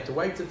jaundice, we had to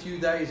wait a few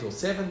days, or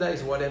 7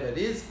 days, or whatever it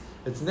is.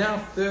 It's now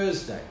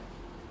Thursday,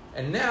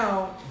 and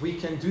now we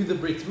can do the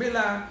Brit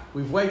Milah.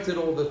 We've waited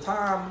all the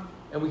time,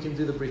 and we can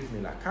do the Brit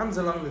Milah. Comes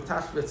along the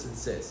Tashbetz and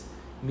says,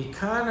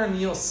 "Mikan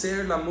ani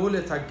oser lamul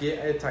et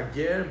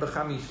hager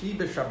b'chamishi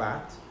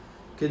b'Shabbat,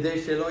 kedei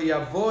shelo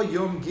yavo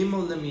yom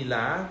gimel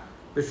lemilah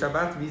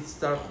b'Shabbat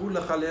v'yitztarchu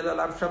lechalel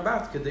alav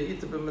Shabbat, kedei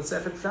ita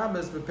b'Masechet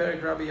Shabbos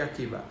b'Perek Rabbi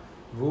Akiva,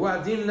 v'hu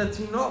adin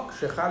letinok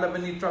shechala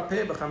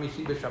v'nitrapeh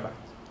b'chamishi b'Shabbat."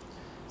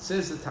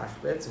 Says the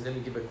Tashbetz, and let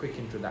me give a quick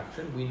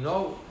introduction. We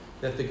know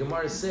that the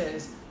Gemara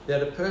says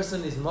that a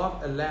person is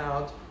not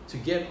allowed to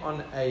get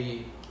on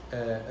a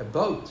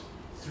boat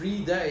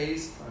 3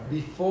 days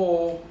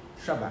before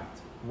Shabbat.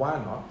 Why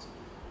not?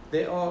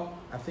 There are,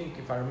 I think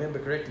if I remember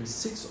correctly,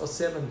 6 or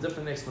 7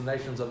 different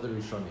explanations of the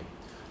Rishonim.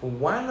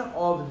 One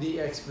of the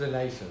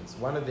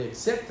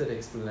accepted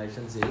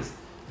explanations is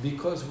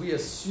because we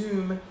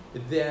assume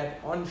that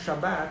on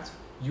Shabbat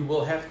you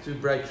will have to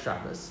break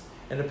Shabbos,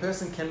 and a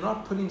person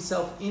cannot put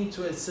himself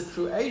into a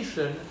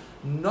situation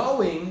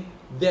knowing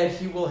that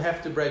he will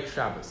have to break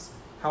Shabbos.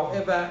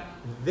 However,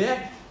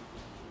 that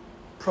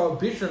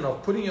prohibition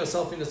of putting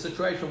yourself in a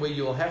situation where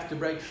you will have to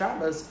break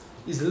Shabbos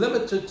is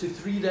limited to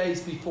 3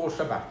 days before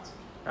Shabbat.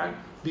 Right?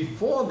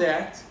 Before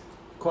that,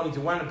 according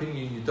to one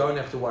opinion, you don't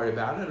have to worry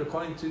about it.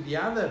 According to the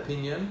other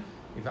opinion,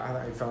 if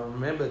I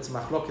remember, it's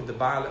Machloket, the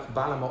Baal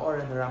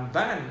HaMaor and the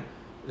Ramban.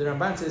 The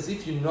Ramban says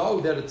if you know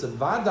that it's a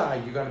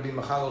Vadai, you're going to be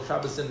Machal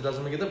Shabbos, and it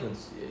doesn't make a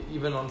difference.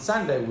 Even on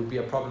Sunday would be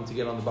a problem to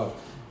get on the boat.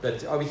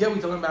 But over here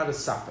we're talking about a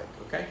Safek,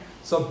 okay?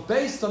 So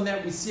based on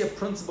that, we see a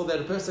principle that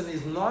a person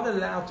is not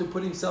allowed to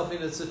put himself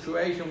in a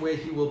situation where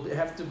he will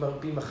have to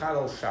be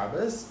Machal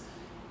Shabbos,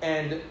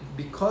 And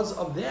because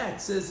of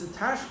that, says the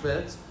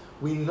Tashbetz,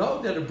 we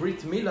know that a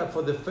Brit Milah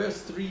for the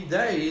first 3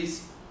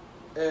 days,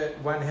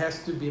 one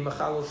has to be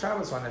Mechalel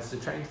Shabbos, one has to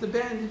change the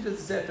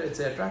bandages, etc.,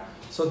 etc.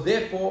 So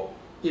therefore,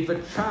 if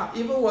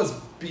it was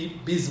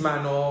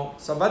Bismano,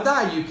 so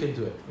Vadai you can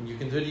do it. And you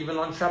can do it even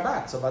on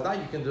Shabbat. So Vadai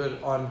you can do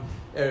it on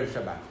Erev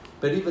Shabbat.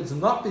 But if it's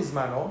not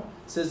Bismano,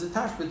 says the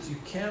Tashbetz, you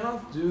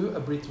cannot do a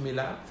Brit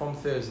Milah from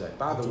Thursday.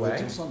 By the way, wait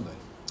till Sunday.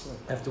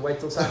 have to wait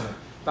till Sunday.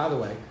 By the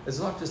way, it's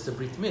not just a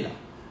Brit Milah.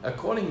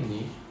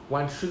 Accordingly,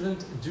 one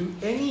shouldn't do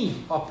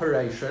any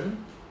operation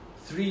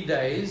 3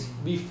 days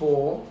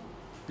before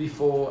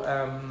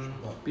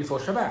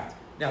Shabbat.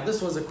 Now,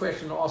 this was a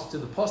question asked to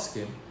the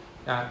poskim.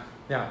 Now,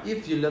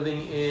 if you're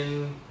living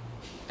in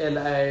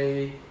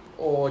LA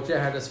or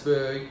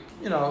Johannesburg,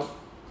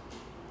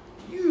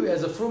 you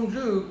as a Frum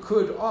Jew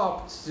could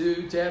opt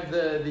to have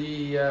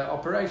the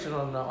operation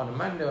on a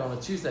Monday or on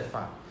a Tuesday.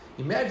 Fine.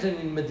 Imagine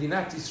in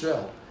Medinat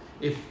Israel,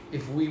 if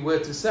we were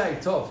to say,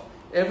 Tov,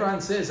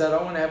 everyone says I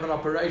don't want to have an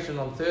operation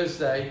on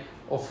Thursday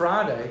or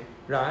Friday,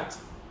 right?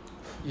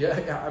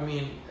 Yeah, I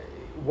mean,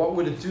 what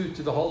would it do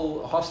to the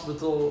whole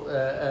hospital?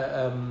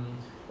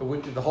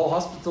 The whole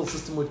hospital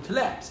system would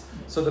collapse.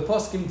 So the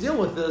poskim deal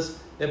with this.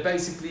 That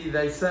basically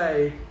they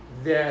say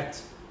that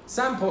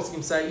some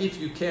poskim say if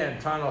you can,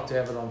 try not to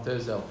have it on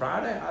Thursday or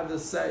Friday.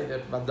 Others say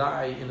that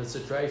Vadai in a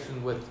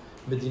situation with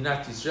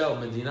Medinat Yisrael,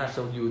 Medinat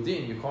Shel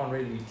Yehudim, you can't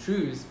really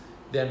choose.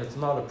 Then it's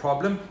not a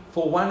problem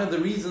for one of the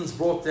reasons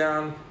brought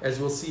down, as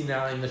we'll see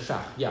now in the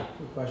Shach. Yeah.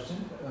 Good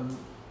question.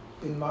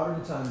 In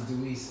modern times, do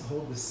we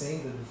hold the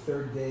same that the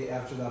third day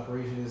after the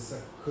operation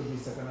could be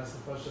Sakanas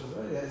Nefesh?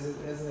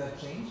 Hasn't that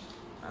changed?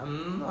 I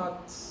don't know.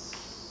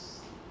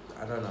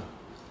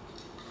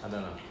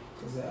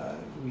 Because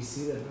we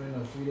see that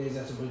 3 days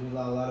after Brit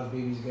Milah, a lot of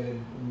babies get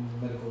in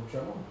medical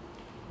trouble.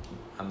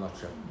 I'm not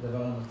sure.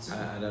 Development.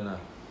 I don't know.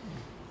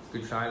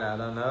 Good try. I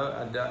don't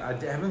know. I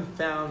haven't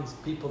found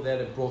people that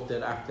have brought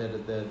that up,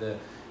 that the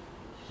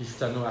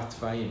Hishtanu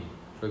Atfaim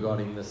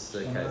regarding this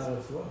case.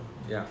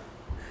 Yeah.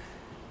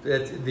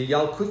 But the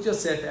Yalkut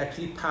Yosef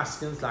actually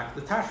paskins like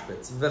the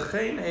Tashbetz.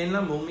 V'chein ein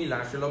lamul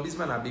milah shelo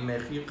bizmana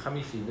b'mechir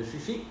chamishi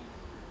v'shishi.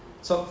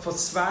 So for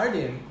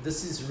Svardim,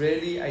 this is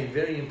really a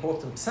very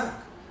important psak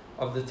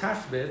of the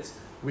Tashbetz,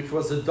 which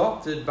was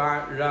adopted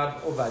by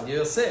Rav Ovadia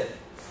Yosef.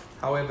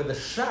 However, the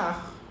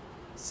Shach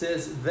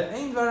says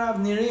v'ein v'rav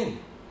nirin.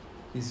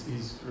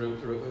 He's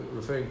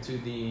referring to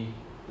the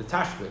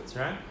Tashbetz,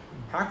 right?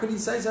 How could he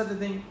say such a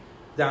thing?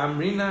 The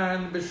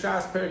Amrinan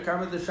b'shas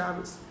perikam the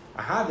Shabbos.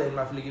 That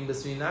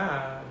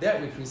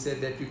which we said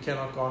that you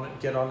cannot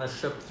get on a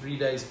ship 3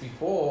 days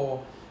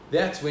before.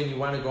 That's when you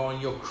want to go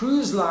on your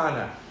cruise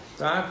liner,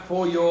 right?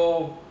 For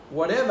your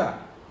whatever.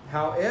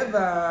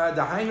 However,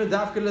 the Hainu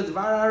Davka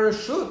Ledvar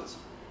Arashut,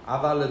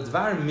 Aval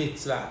Ledvar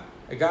Mitzvah.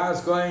 A guy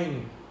is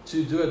going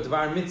to do a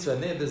Dvar Mitzvah.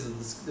 And there's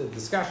a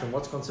discussion.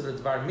 What's considered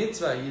Dvar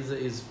Mitzvah?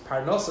 Is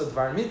Parnosa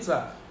Dvar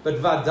Mitzvah.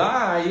 But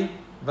Vadai,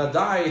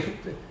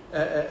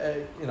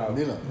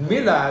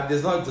 Mila,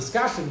 there's no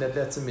discussion that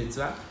that's a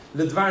mitzvah.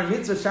 Ledvar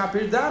mitzvah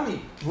shapir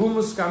dami,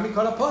 v'muskami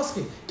kol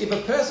haposkim. If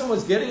a person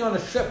was getting on a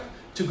ship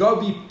to go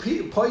be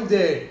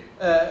poide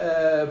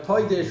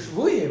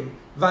shvuyim,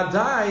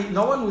 vadai,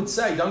 no one would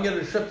say, don't get on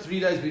a ship 3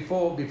 days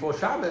before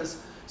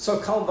Shabbos. So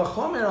kal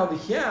v'chomer over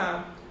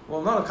here,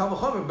 well, not a kal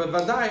v'chomer, but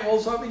vadai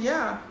also over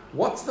here.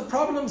 What's the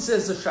problem,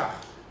 says the Shach?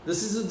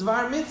 This is a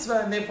Dvar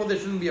Mitzvah, and therefore there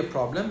shouldn't be a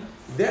problem.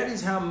 That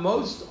is how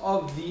most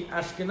of the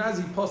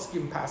Ashkenazi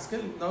poskim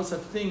paskin, no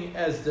such thing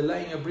as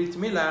delaying a Brit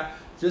Milah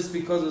just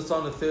because it's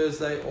on a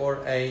Thursday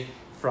or a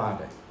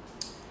Friday.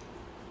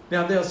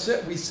 Now,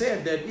 we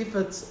said that if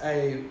it's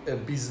a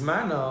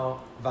Bismana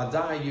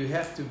Vadai, you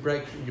have to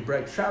break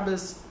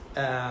Shabbos.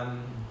 Now,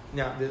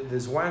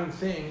 there's one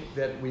thing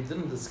that we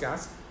didn't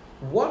discuss.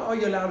 What are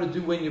you allowed to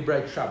do when you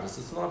break Shabbos?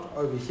 It's not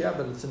over here,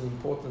 but it's an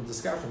important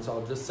discussion, so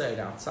I'll just say it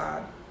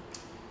outside.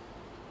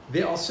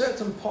 There are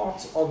certain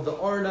parts of the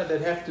orla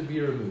that have to be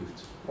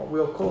removed, what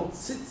we'll call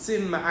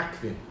tzitzin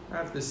ma'akvin.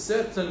 Right? There's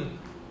certain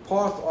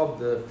part of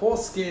the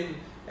foreskin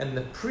and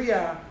the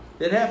priya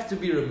that have to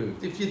be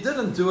removed. If you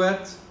didn't do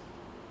it,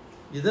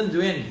 you didn't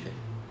do anything.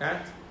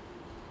 Right?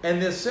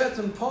 And there's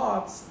certain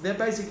parts that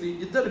basically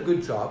you did a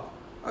good job.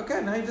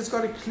 Okay, now you just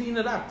got to clean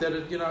it up that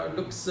it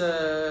looks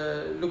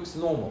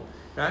normal.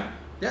 Right?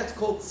 That's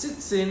called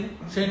tzitzin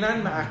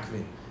shenan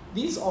ma'akvin.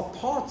 These are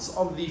parts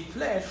of the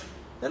flesh.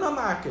 They're not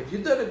ma'akev. You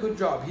did a good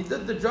job. He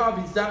did the job.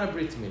 He's done a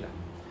Brit Milah.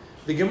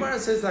 The Gemara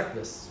says like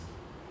this: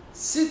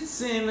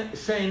 Tzitzin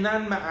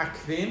sheinan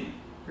ma'akvin,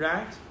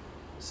 right?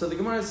 So the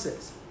Gemara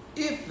says,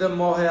 if the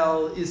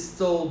mohel is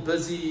still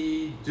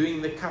busy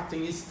doing the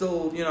cutting, he's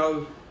still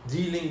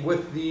dealing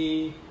with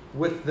the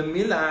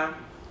milah,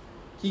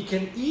 he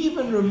can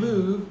even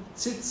remove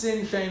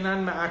tzitzin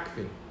sheinan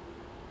ma'akvin.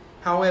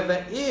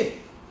 However, if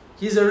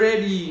he's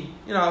already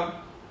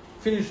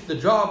finished the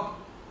job,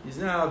 he's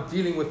now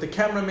dealing with the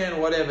cameraman or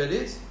whatever it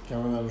is.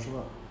 Cameraman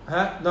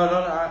Shabbat.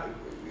 No.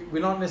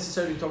 We're not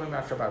necessarily talking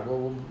about Shabbat.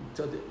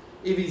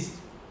 If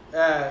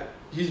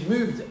he's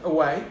moved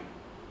away,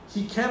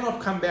 he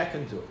cannot come back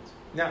and do it.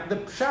 Now, the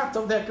pshat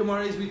of that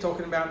Gemara is we're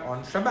talking about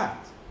on Shabbat,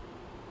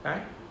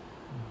 right?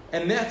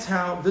 And that's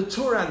how the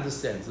Torah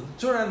understands it.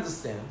 The Torah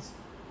understands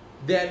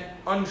that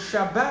on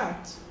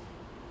Shabbat,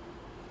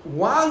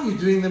 while you're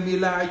doing the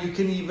milah, you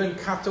can even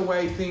cut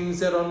away things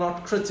that are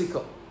not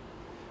critical.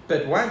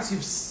 But once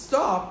you've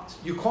stopped,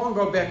 you can't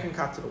go back and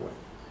cut it away.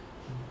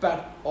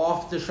 But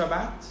after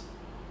Shabbat,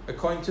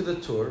 according to the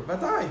Torah,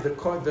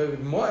 the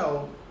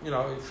moil,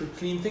 it should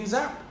clean things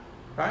up,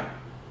 right?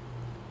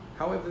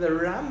 However, the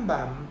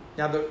Rambam,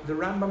 now the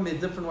Rambam, there are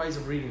different ways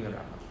of reading the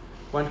Rambam.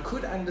 One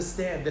could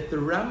understand that the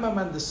Rambam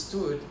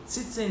understood,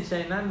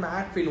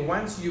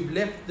 once you've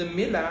left the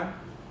milah,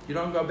 you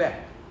don't go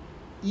back,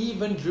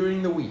 even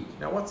during the week.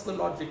 Now, what's the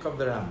logic of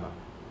the Rambam?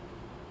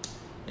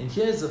 And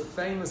here's a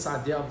famous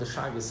idea of the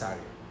Shagas Aryeh.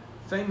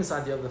 Famous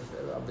idea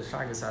of the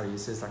Shagas Aryeh. He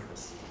says like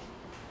this.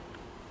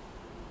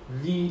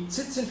 The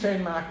tzitzin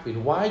shein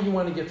ma'akvin, why you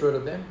want to get rid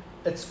of them?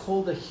 It's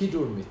called a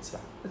hidur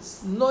mitzvah.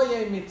 It's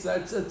noye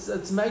mitzvah.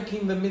 It's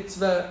making the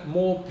mitzvah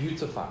more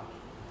beautiful.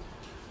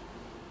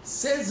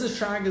 Says the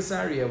Shagas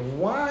Aryeh,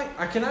 why?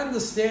 I can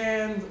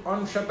understand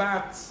on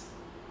Shabbat,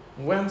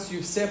 once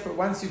you've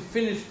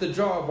finished the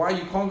job, why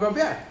you can't go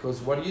back?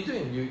 Because what are you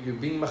doing? You're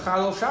being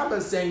machal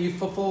Shabbos and you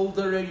fulfilled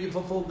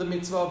the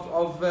mitzvah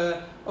of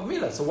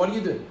milah. So what are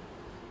you doing?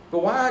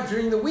 But why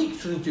during the week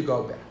shouldn't you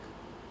go back?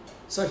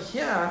 So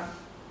here,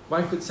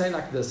 one could say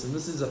like this, and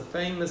this is a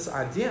famous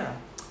idea,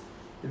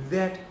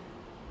 that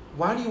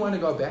why do you want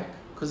to go back?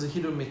 Because of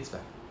Hidur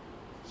Mitzvah.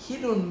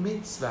 Hidur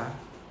Mitzvah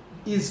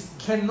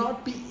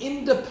cannot be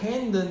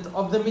independent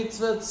of the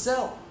mitzvah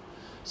itself.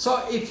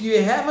 So if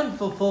you haven't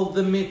fulfilled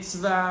the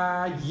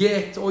mitzvah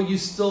yet, or you're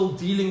still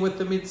dealing with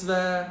the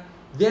mitzvah,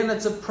 then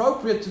it's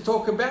appropriate to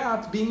talk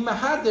about being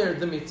mahader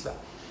the mitzvah.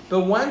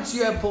 But once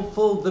you have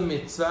fulfilled the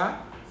mitzvah,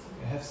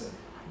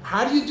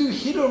 how do you do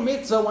Hidur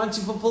Mitzvah once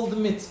you fulfill the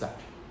mitzvah?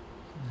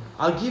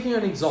 I'll give you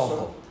an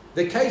example.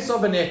 The case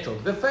of an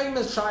etrog, the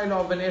famous shayla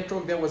of an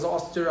etrog that was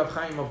asked to Rav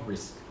Chaim of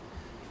Brisk.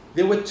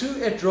 There were two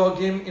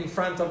etrogim in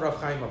front of Rav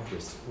Chaim of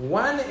Brisk.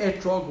 One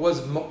etrog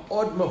was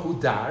ma'od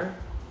mahudar,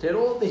 they had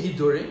all the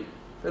hidurim,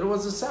 but it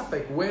was a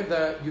safek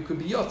whether you could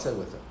be yotze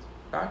with it,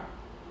 right?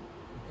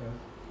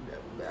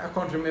 Okay. I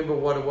can't remember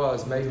what it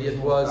was. Maybe it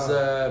was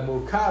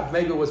murkav.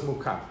 Maybe it was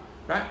murkav,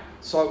 right?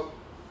 So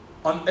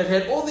it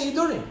had all the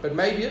hidurim, but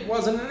maybe it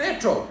wasn't an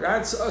etrog,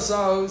 right?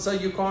 So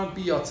you can't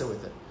be yotze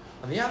with it.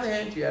 On the other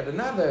hand, you had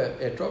another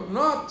etrog,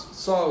 not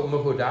so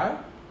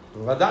mahudar,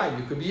 vadai,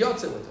 you could be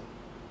yotze with it.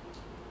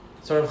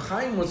 So Rav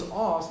Chaim was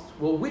asked,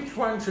 well, which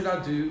one should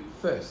I do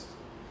first?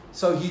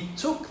 So he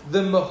took the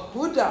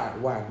mahudar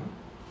one,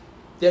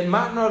 that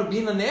might not have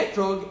been an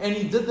etrog, and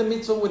he did the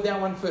mitzvah with that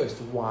one first.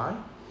 Why?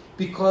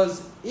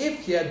 Because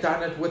if he had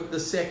done it with the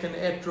second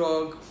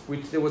etrog,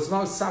 which there was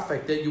no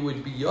safek that you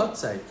would be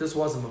yotze, this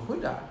wasn't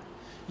mahudar,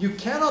 you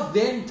cannot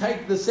then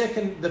take the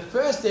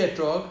first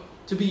etrog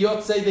to be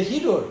yotze the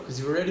hidur, because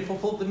you've already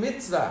fulfilled the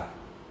mitzvah,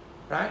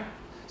 right?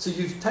 So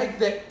you take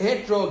the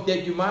etrog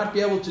that you might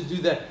be able to do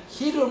the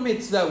hidur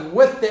mitzvah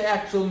with the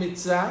actual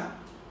mitzvah,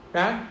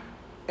 right?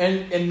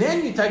 And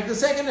then you take the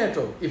second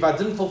etrog. If I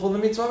didn't fulfill the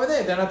mitzvah over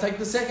there, then I take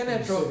the second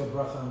etrog. You say the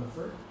bracha on the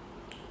first?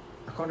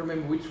 I can't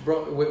remember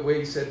where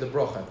he said the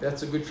bracha.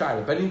 That's a good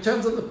shayla. But in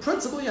terms of the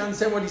principle, you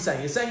understand what he's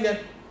saying. He's saying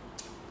that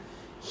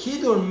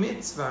hidur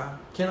mitzvah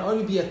can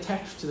only be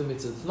attached to the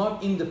mitzvah. It's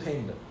not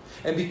independent.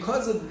 And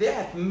because of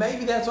that,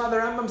 maybe that's why the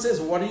Rambam says,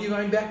 what are you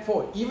going back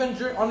for? Even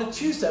on a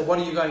Tuesday, what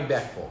are you going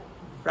back for?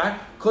 Right?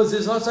 Because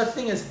there's no such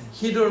thing as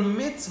hidur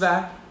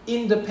mitzvah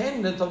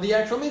independent of the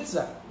actual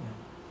mitzvah.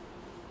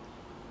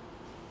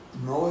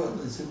 Noel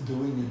isn't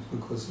doing it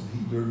because of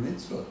hidur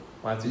mitzvah.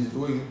 He's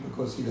doing it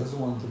because he doesn't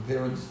want the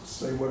parents to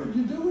say, what are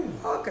you doing?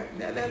 Okay,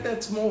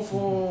 that's more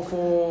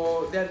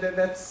for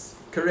that's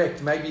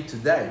correct, maybe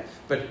today.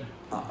 But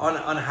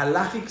on a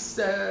halachic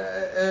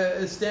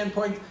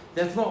standpoint,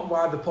 that's not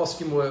why the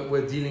poskim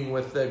were dealing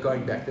with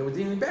going back. They were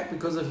dealing back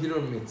because of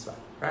hidur mitzvah,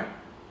 right?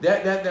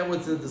 That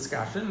was the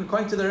discussion. And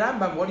according to the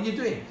Rambam, what are you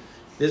doing?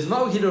 There's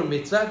no hidur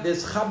mitzvah,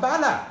 there's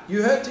chabala.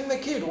 You're hurting the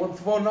kid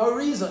for no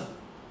reason.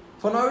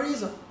 For no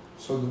reason.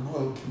 So the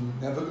Noel can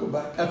never go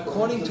back.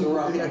 According to the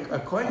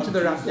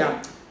Rambam,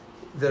 yeah,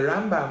 the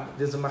Rambam,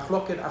 there's a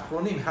machloket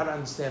achronim how to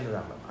understand the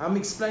Rambam. I'm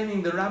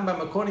explaining the Rambam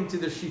according to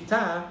the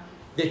Shita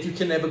that you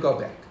can never go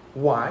back.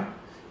 Why?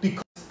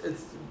 Because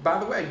it's, by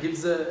the way, it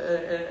gives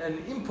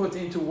an input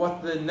into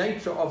what the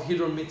nature of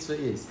hidur mitzvah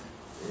is.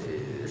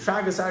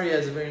 Shagas Aryeh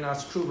has a very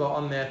nice tshuva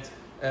on that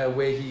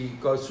where he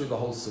goes through the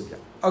whole sugya.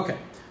 Okay,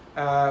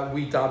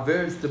 we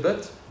diverged a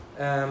bit.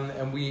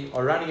 And we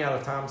are running out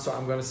of time, so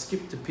I'm going to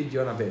skip to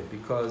Pidyon Abed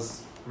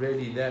because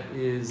really that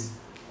is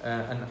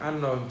an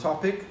unknown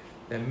topic.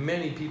 There are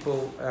many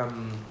people,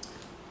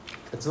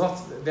 it's not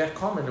that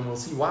common, and we'll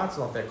see why it's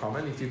not that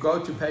common. If you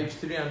go to page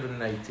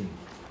 318.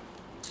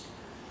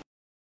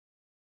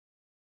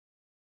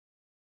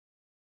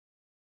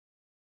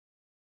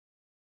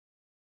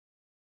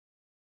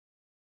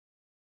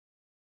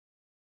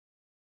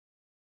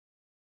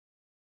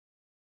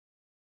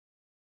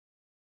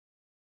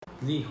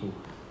 Lihu.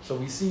 So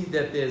we see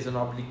that there's an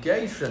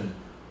obligation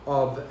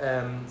of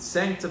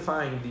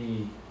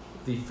sanctifying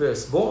the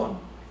firstborn.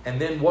 And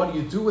then what do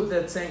you do with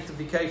that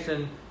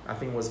sanctification? I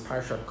think it was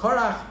Parshat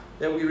Korach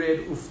that we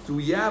read,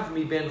 Uftuyav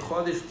mi ben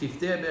chodesh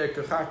tifteh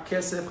be'erkecha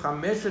kesef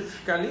chameshet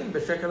shkalim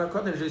b'shekel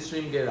hakodesh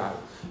yisrim geral.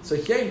 So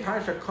here in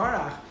Parshat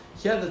Korach,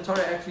 here the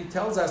Torah actually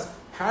tells us,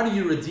 how do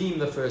you redeem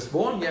the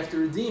firstborn? You have to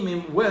redeem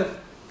him with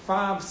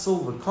 5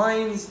 silver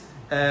coins,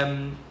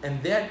 and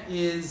that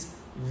is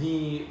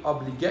the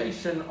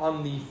obligation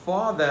on the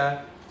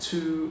father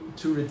to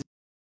redeem.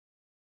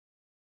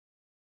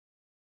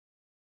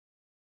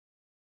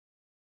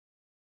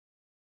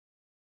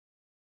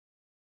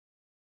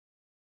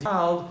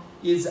 Child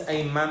is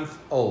a month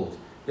old.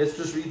 Let's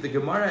just read the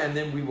Gemara and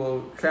then we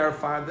will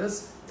clarify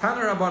this.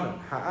 Tana Rabbanan,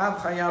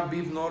 ha'av chayav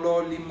bivno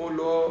lo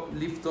limulo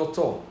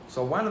liftoto.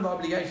 So one of the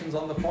obligations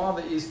on the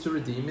father is to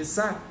redeem his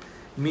son.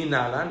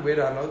 Minalan, where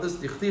do I know this?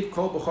 Dichtiv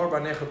kol b'chor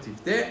banecha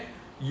tifteh.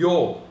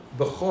 Your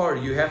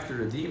b'chor you have to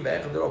redeem.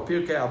 Ve'echadro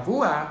pirkei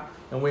avua.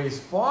 And where his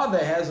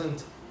father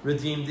hasn't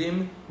redeemed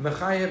him,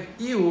 mechayev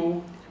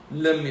iu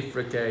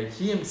lemifrekei.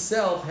 He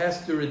himself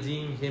has to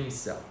redeem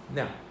himself.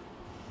 Now,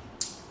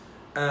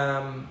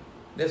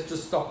 let's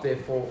just stop there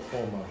for a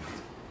moment.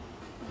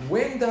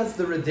 When does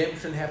the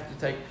redemption have to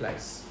take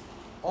place?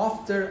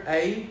 After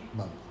a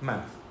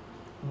month.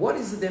 What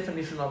is the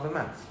definition of a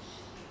month?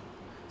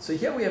 So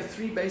here we have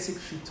 3 basic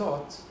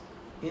shitot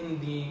in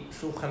the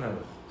Shulchan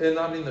Aruch.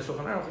 Not in the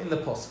Shulchan Aruch, in the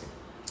Poskim.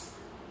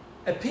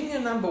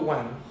 Opinion number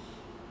 1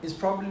 is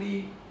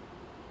probably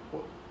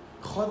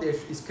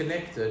Chodesh is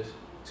connected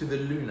to the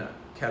lunar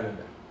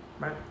calendar.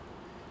 Right?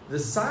 The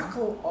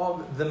cycle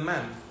of the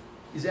month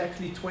is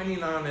actually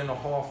 29 and a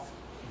half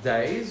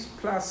days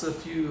plus a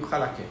few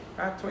halakim.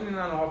 Right? 29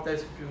 and a half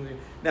days.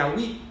 Now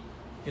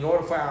in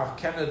order for our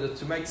calendar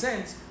to make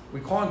sense,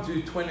 we can't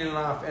do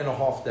 29 and a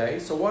half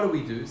days. So what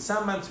do?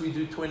 Some months we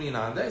do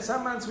 29 days,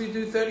 some months we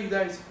do 30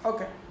 days.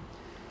 Okay.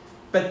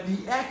 But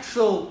the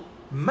actual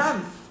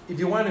month, if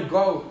you want to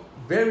go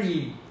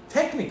very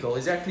technical,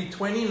 is actually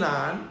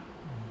 29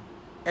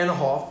 and a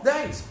half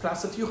days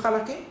plus a few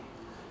halakim.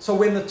 So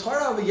when the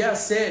Torah over here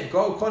said,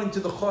 go according to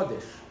the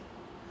Chodesh,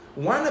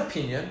 one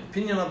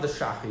opinion of the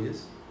Shach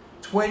is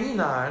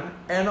 29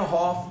 and a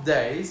half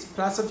days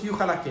plus a few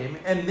halakim,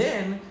 and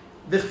then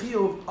the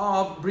chiyuv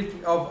of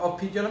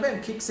Pidyon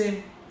HaBen kicks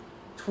in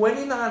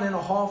 29 and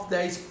a half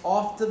days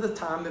after the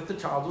time that the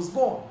child was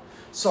born.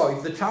 So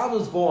if the child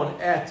was born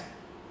at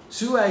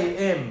 2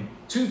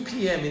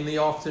 p.m. in the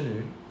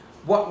afternoon,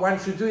 what one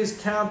should do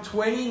is count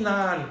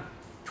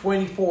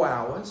 24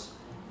 hours,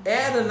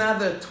 add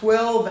another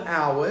 12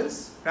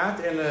 hours, right,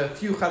 and a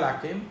few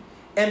halakim,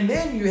 and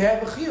then you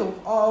have a chiyuv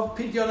of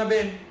Pidyon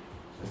HaBen.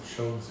 It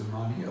shows the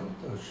money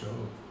or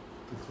show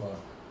the clock?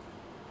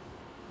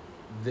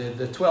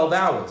 The 12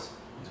 hours.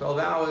 12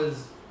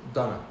 hours,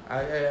 don't know.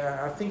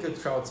 I think it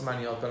shows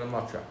money out, but I'm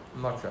not sure.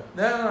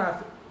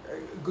 No,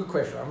 good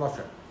question. I'm not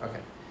sure. Okay.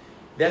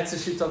 That's the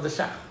shita of the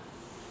Shach.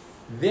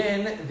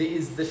 Then there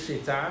is the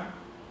shita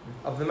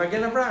of the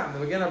Magen Avraham. The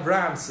Magen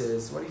Avraham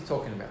says, what are you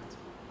talking about?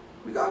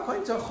 We go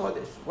according to a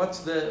Chodesh. What's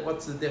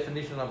the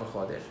definition of a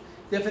Chodesh?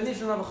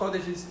 Definition of a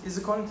Chodesh is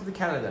according to the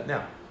calendar.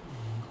 Now,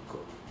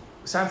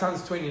 sometimes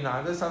it's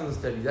 29 days, sometimes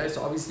it's 30 days.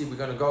 So obviously we're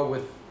going to go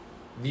with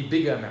the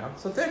bigger amount.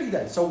 So 30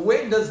 days. So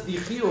when does the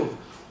chiyuv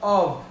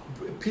of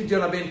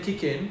Pidyon HaBen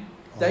kick in?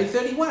 Day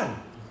 31.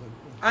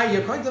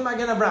 You're going to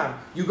Magen Avraham.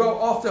 You go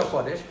after a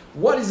Chodesh.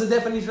 What is the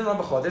definition of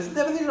a Chodesh? The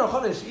definition of a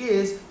Chodesh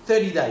is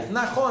 30 days.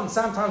 Nachon,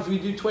 sometimes we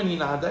do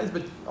 29 days,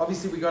 but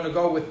obviously we're going to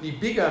go with the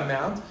bigger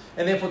amount,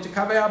 and therefore to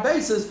cover our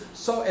bases.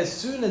 So as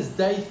soon as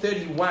day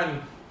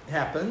 31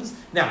 happens,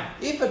 now,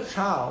 if a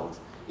child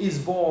is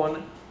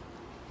born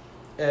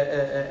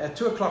at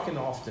 2 o'clock in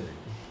the afternoon,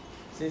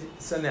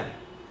 so now,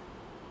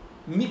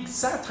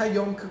 Miksat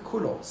Hayom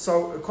Kekulo.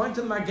 So according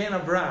to the Magen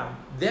Avraham,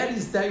 that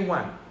is day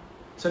 1.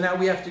 So now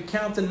we have to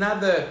count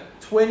another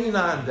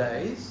 29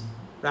 days,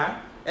 right?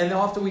 And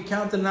after we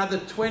count another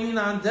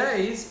 29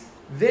 days,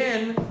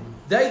 then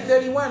day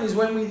 31 is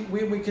when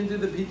we can do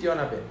the Pidyon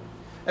HaBen.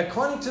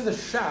 According to the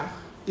Shach,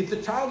 if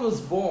the child was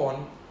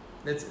born,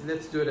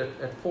 let's do it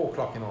at 4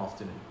 o'clock in the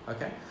afternoon,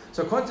 okay?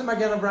 So according to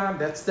Magen Avraham,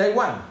 that's day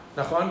 1,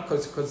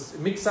 because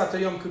Miksat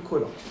Hayom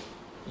Kekulo.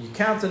 You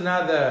count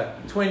another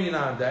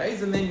 29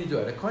 days and then you do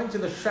it. According to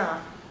the Shach,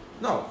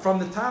 no, from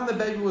the time the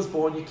baby was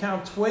born, you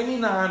count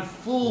 29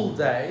 full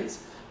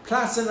days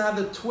plus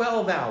another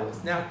 12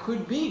 hours. Now, it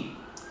could be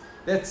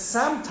that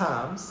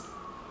sometimes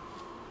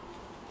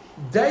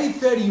day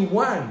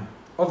 31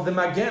 of the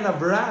Magen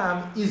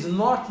Avraham is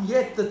not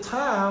yet the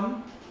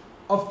time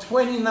of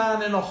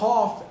 29 and a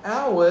half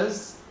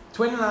hours,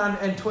 29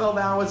 and 12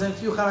 hours and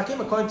few halakim,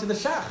 according to the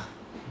Shach.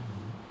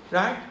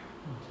 Right?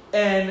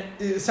 And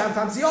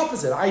sometimes the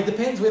opposite. It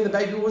depends when the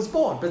baby was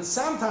born. But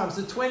sometimes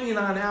the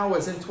 29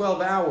 hours and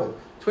 12 hours,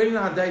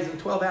 29 days and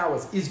 12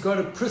 hours is going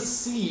to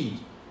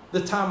precede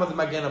the time of the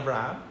Magen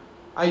Avraham,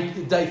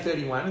 day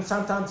 31, and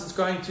sometimes it's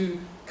going to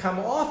come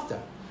after.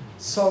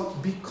 So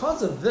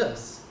because of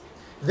this,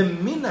 the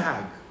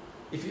minhag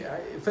if you,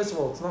 first of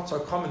all, it's not so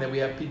common that we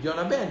have Pidyon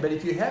HaBen, but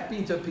if you have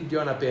been to a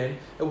Pidyon HaBen,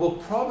 it will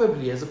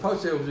probably, as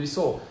opposed to what we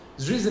saw,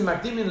 Zrizim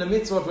Makdimin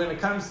LeMitzvot, when it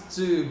comes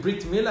to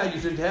Brit Milah, you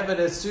should have it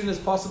as soon as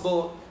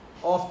possible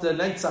after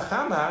Netzach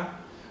Hama.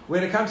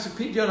 When it comes to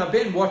Pidyon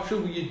HaBen, what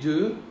should you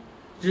do?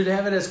 You should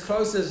have it as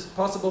close as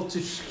possible to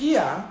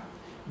Shkia,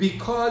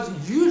 because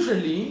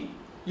usually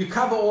you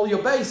cover all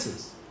your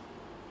bases.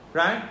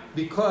 Right?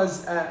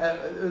 Because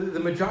the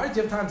majority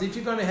of times, if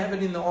you're going to have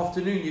it in the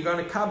afternoon, you're going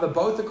to cover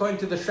both according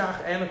to the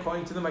Shach and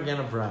according to the Magen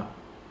Avraham.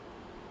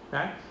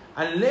 Right?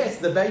 Unless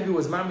the baby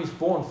was mamish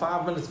born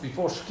 5 minutes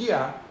before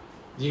Shkia,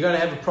 you're going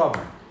to have a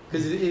problem.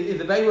 Because if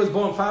the baby was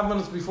born 5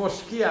 minutes before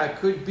Shkia, it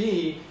could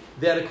be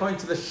that according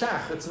to the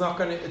Shach, it's not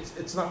going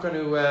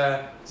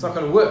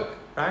to work.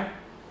 Right?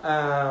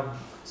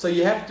 So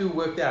you have to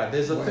work that out.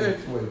 There's a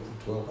third. Wait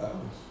for 12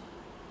 hours.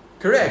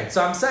 Correct.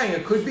 So I'm saying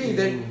it could be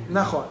that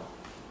nachon.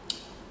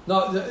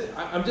 No,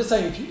 I'm just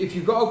saying if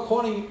you go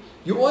according,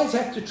 you always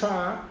have to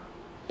try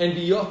and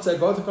be yotzei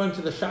both according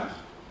to the Shach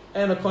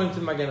and according to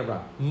the Magen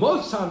Avraham.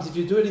 Most times, if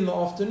you do it in the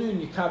afternoon,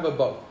 you cover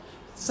both.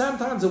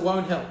 Sometimes it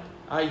won't help.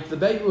 If the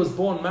baby was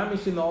born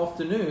mamish in the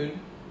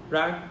afternoon,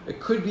 right? It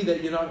could be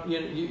that you're not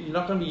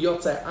going to be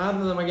yotzei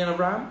either the Magen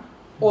Avraham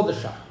or the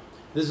Shach.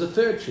 There's a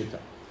third shita,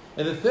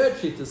 and the third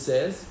shita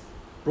says,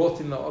 brought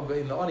in the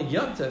Onig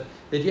Yontif,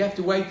 that you have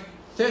to wait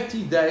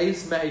 30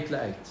 days ma'et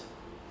la'et.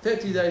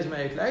 30 days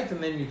ma'et la'et,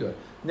 and then you do it.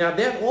 Now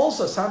that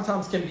also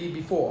sometimes can be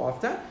before or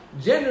after.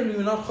 Generally,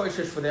 we're not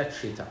choishesh for that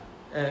shita.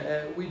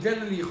 We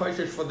generally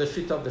choishesh for the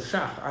shita of the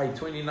Shach,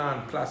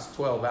 29 plus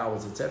 12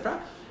 hours,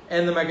 etc.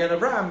 And the Magen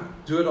Avraham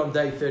do it on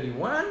day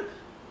 31.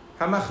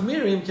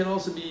 Hamachmirim can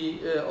also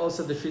be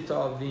also the shita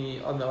of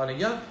the on the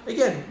Onegyan.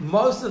 Again,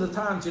 most of the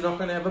times you're not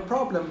going to have a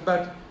problem,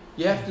 but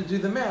you have to do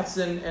the maths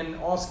and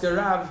ask a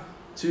Rav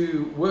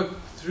to work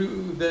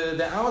through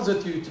the hours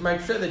with you to make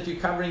sure that you're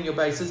covering your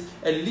bases,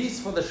 at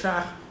least for the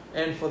Shach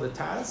and for the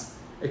Taz.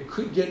 It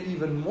could get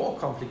even more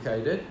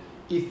complicated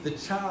if the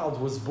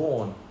child was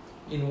born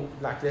in,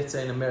 like let's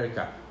say in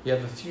America, you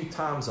have a few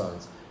time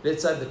zones.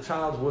 Let's say the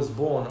child was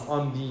born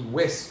on the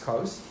West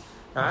Coast,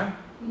 right?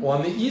 Or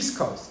on the East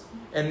Coast.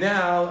 And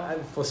now,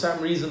 for some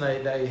reason,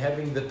 they're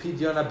having the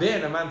Pidyon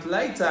HaBen a month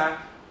later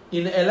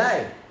in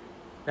LA.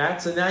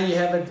 Right? So now you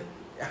have it,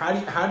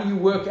 how do you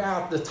work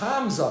out the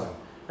time zone?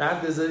 Right?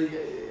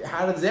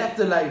 How does that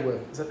delay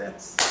work? So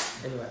that's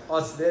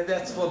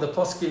for the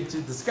poskim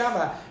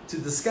to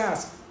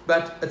discuss.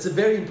 But it's a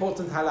very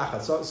important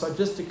halacha. So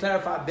just to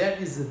clarify, that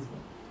is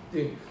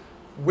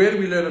where do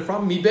we learn it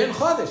from? Mi ben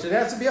chodesh. It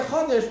has to be a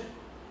chodesh.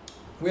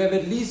 We have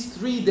at least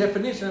 3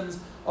 definitions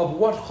of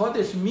what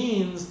chodesh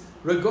means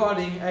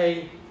regarding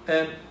a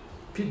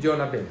Pidyon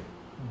HaBen.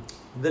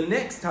 The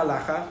next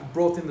halacha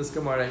brought in this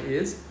Gemara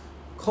is,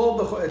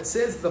 it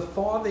says the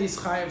father is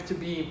chayav to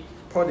be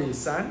podeh his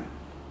son,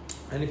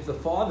 and if the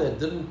father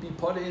didn't be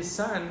podeh his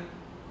son,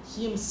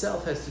 he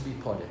himself has to be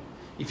podeh.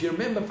 If you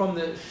remember from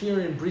the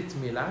shir in Brit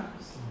Milah,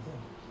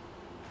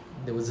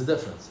 there was a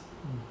difference.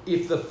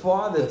 If the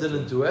father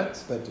didn't do it,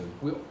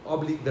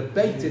 the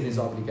Beit Din is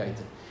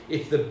obligated.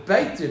 If the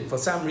Beit Din, for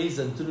some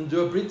reason, didn't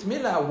do a Brit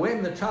Milah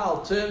when the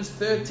child turns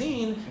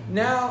 13,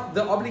 now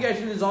the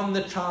obligation is on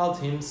the child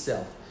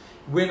himself.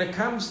 When it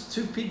comes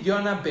to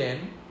Pidyon HaBen,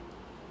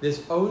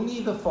 there's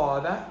only the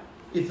father.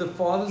 If the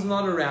father's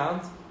not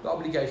around, the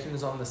obligation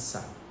is on the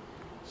son.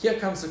 Here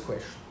comes the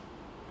question.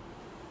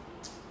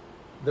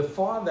 The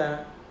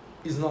father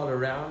is not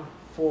around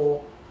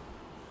for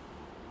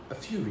a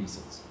few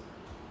reasons.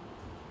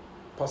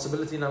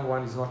 Possibility number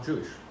 1 is not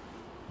Jewish.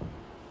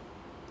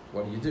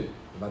 What do?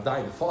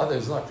 Vadai, the father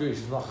is not Jewish,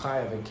 is not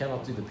chayav and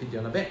cannot do the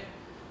Pidyon HaBen.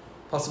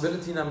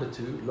 Possibility number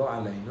 2, lo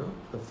aleinu,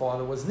 the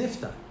father was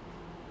niftar,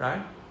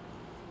 right?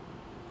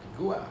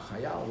 Gua,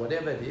 chayal,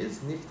 whatever it is,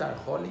 niftar,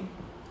 choli.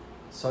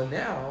 So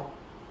now,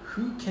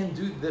 who can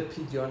do the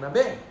Pidyon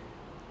HaBen?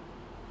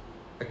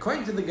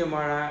 According to the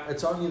Gemara,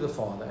 it's only the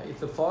father. If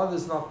the father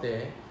is not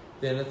there,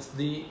 then it's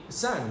the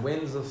son.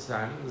 When's the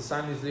son? The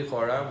son is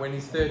lichora when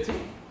he's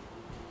 13.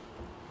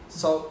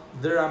 So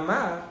the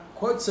Rama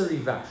quotes a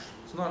Rivash.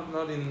 It's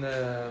not in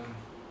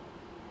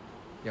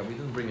we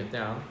didn't bring it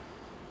down,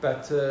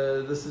 but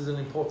this is an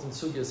important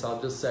sugya, so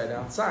I'll just say it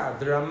outside.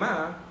 The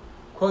Rama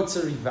quotes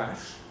a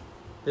Rivash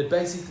that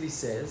basically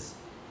says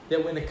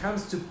that when it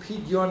comes to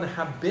Pidyon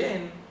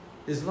HaBen,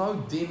 there's no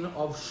din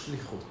of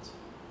shlichut.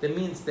 That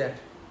means that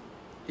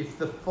if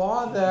the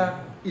father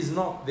is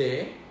not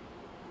there,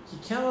 he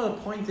cannot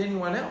appoint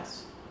anyone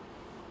else.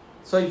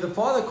 So if the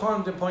father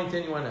can't appoint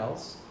anyone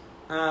else,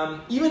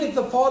 even if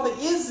the father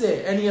is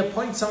there and he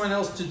appoints someone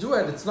else to do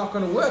it, it's not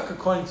going to work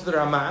according to the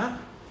Rama.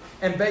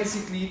 And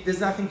basically, there's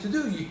nothing to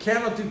do. You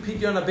cannot do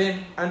Pidyon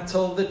HaBen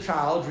until the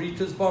child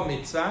reaches Bar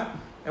Mitzvah.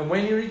 And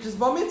when he reaches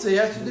Bar Mitzvah, he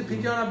has to do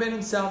Pidyon HaBen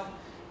himself.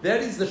 That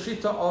is the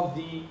shita of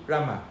the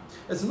Rama.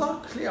 It's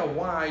not clear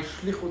why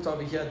shlichut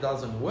over here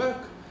doesn't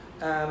work.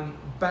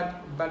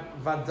 But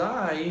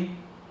Vadai,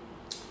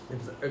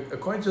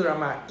 according to the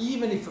Rama,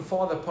 even if the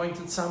father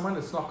appointed someone,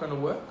 it's not going to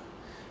work.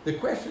 The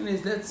question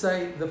is, let's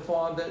say the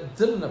father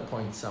didn't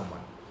appoint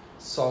someone.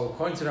 So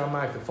according to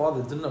Ramah, if the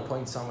father didn't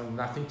appoint someone,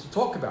 nothing to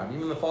talk about.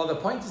 Even the father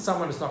appointed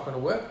someone, it's not going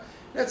to work.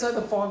 Let's say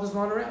the father's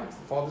not around. The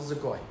father's a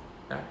goy.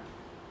 Right?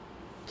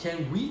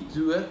 Can we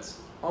do it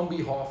on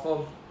behalf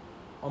of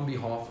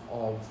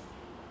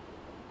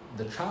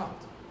the child?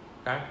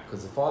 Right?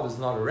 Because the father's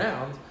not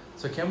around.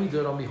 So can we do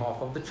it on behalf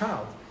of the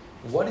child?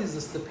 What is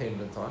this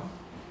dependent on?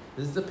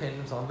 This is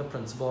dependent on the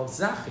principle of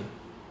Zachin.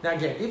 Now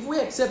again, if we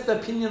accept the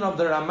opinion of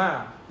the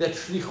Ramah that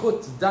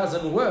Shlichut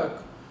doesn't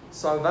work,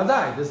 so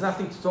Vadai, there's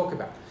nothing to talk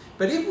about.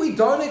 But if we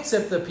don't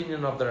accept the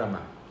opinion of the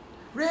Ramah,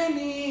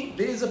 really,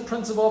 there is a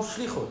principle of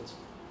Shlichut.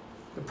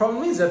 The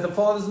problem is that the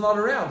father's not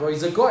around, or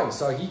he's a goy,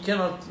 so he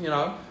cannot,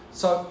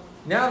 So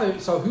now,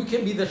 so who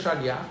can be the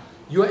shaliach?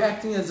 You're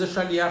acting as the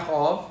shaliach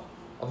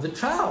of the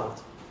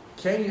child.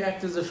 Can you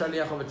act as the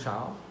shaliach of a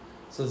child?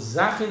 So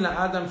zachin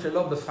la'adam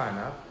shelo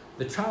b'fanav.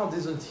 The child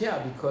isn't here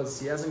because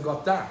he hasn't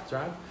got that,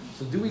 right?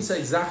 So do we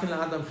say zachin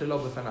la'adam shelo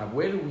b'fanav?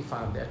 Where do we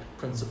find that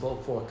principle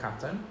for a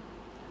katan?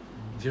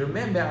 If you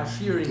remember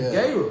Ashir in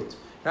Geirut,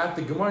 right?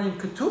 The Gemara in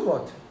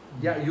Ketubot,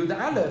 Yud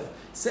Aleph,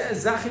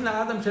 says Zachin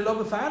la'adam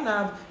shelo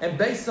b'fanav, and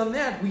based on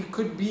that we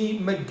could be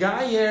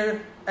Megayer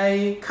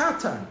a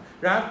katan.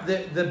 Right?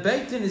 The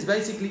Beit Din is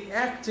basically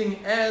acting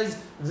as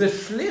the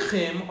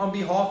shlichim on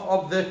behalf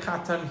of the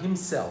katan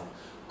himself.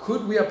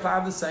 Could we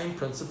apply the same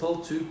principle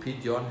to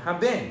Pidyon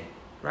Haben?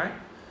 Right?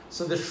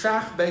 So the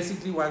Shach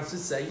basically wants to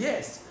say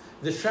yes.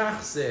 The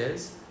Shach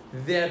says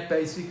that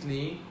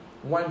basically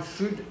one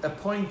should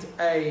appoint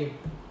there's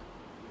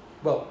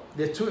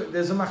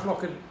a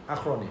machloket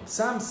achronim.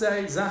 Some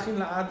say Zachin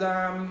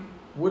la'adam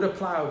would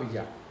apply over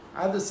here.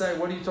 Others say,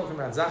 what are you talking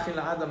about? Zachin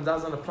la'adam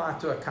doesn't apply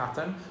to a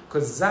katan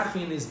because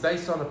Zachin is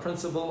based on a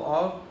principle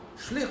of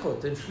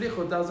shlichut, and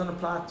shlichut doesn't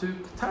apply to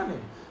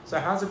katanim. So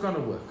how's it going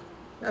to work?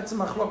 That's a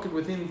machloket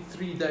within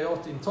 3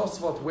 dayot in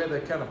Tosfot whether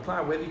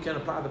you can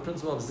apply the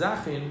principle of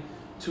Zachin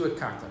to a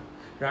katan.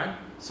 Right?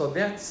 So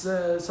that's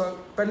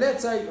but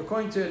let's say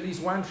according to at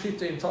least one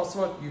shitta in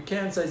Tosfot, you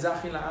can say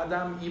Zachin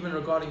la'adam even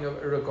regarding a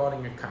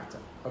katan.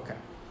 Okay.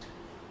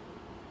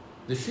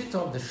 The shitta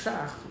of the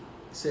Shach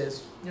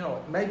says,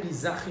 maybe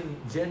Zachin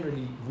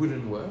generally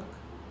wouldn't work,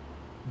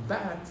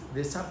 but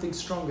there's something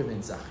stronger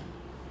than Zachin.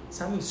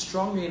 Something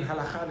stronger in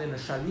halakha than a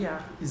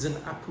shaliach is an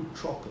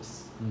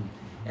apotropos.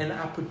 An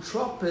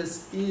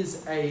apotropos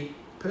is a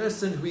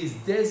person who is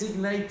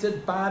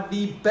designated by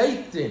the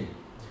Beit Din.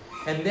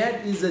 And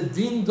that is a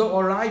din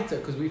d'oraita,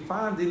 because we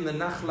found in the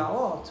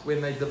Nachlaot,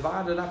 when they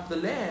divided up the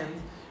land,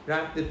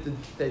 right, that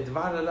they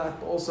divided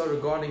up also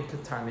regarding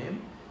Katanim,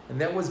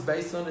 and that was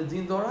based on a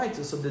din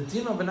d'oraita. So the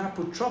din of an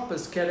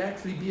apotropos can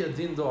actually be a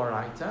din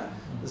d'oraita.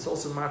 This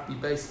also might be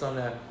based on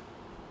if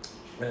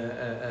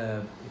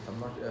I'm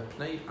not,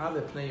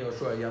 either Pnei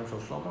Yoshua Yam Shel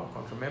Shlomo, I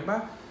can't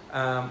remember.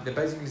 That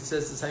basically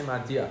says the same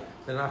idea.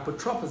 That an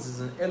apotropos is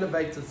an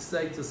elevated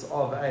status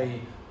of a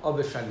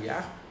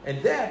shaliach.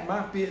 And that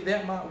might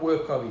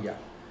work over here.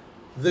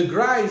 The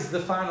Gra is the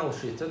final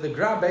shitta. The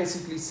Gra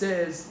basically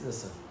says,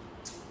 listen,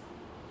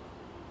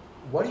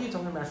 what are you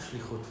talking about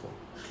shlichut for?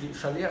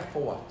 Shaliach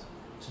for what?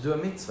 To do a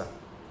mitzvah.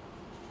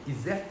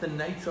 Is that the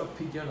nature of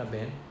Pidyon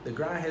Haben? The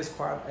Gra has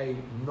quite a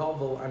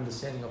novel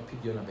understanding of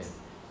Pidyon Haben.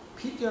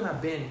 Pidyon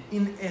Haben,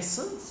 in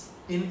essence,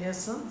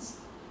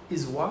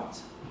 is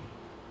what?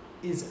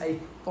 Is a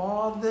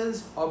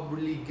father's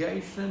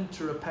obligation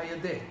to repay a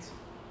debt.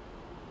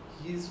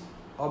 He's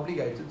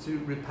obligated to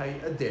repay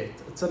a debt.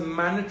 It's a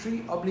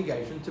monetary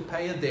obligation to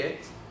pay a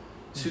debt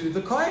to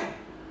the Kohen.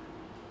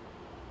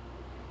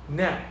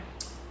 Now,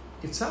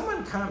 if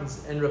someone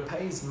comes and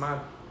repays I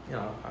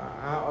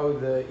owe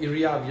the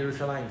Iriya of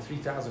Yerushalayim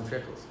 3,000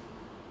 shekels.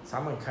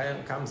 Someone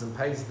comes and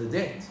pays the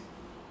debt.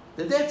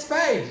 The debt's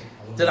paid.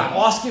 Did I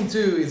ask him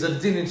to? Is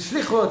it din in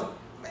shlichut?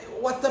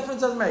 What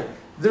difference does it make?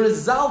 The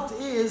result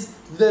is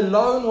the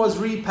loan was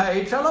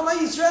repaid. Shalom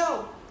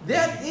Yisrael.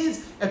 That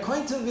is,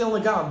 according to the Vilna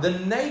Gaon, the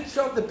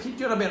nature of the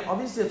Pidyon Haben.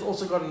 Obviously, it's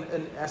also got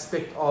an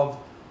aspect of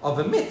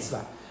a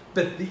mitzvah.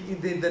 But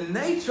the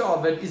nature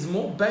of it is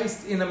more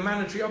based in a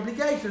monetary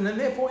obligation, and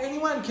therefore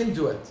anyone can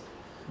do it.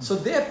 So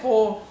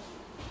therefore,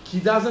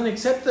 he doesn't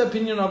accept the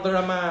opinion of the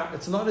Ramah.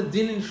 It's not a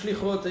din in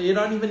shlichut. You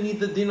don't even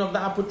need the din of the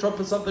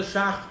apotropos of the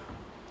shach.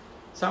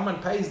 Someone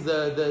pays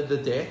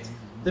the debt.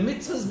 The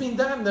mitzvah has been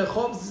done. The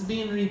chovs is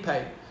being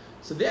repaid.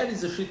 So that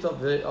is the shit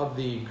of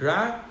the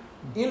Gra.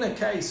 In a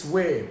case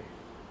where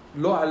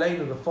Lo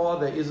Aleinu, the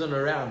father, isn't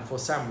around for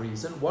some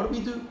reason, what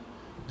do?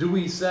 Do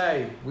we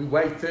say we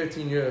wait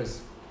 13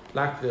 years,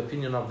 like the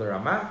opinion of the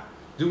Ramah?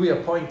 Do we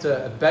appoint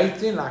a Beit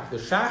Din like the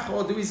Shach,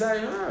 or do we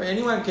say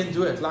anyone can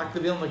do it like the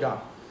Vilna Gaon?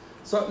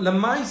 So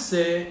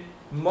Lamaise,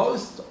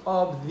 most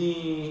of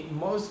the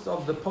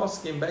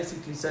poskim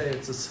basically say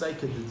it's a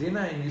sveika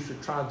d'dina, and you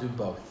should try to do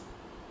both.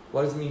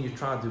 What does it mean? You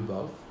try to do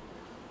both.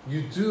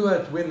 You do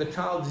it when the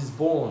child is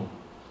born.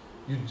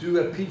 You do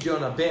a Pidyon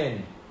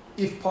Haben,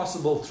 if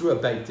possible, through a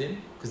Beit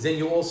Din, because then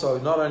you also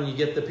not only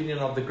get the opinion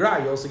of the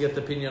Gra, you also get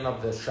the opinion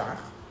of the Shach.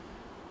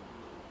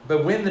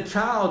 But when the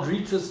child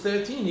reaches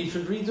 13, he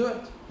should redo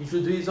it. He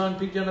should do his own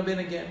Pidyon Haben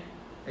again.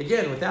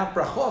 again without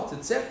brachot,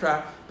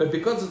 etc. But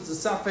because it's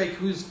a safek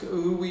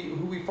who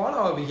we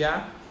follow over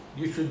here,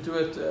 you should do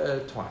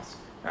it twice.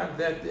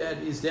 That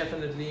is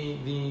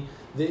definitely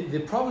the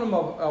problem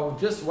of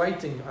just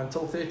waiting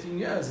until 13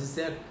 years is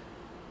that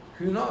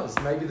who knows,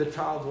 maybe the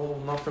child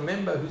will not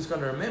remember, who's going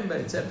to remember,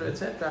 etc.,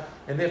 etc.,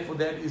 and therefore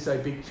that is a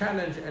big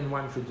challenge and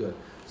one should do it.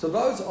 So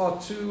those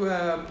are two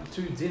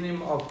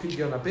dinim of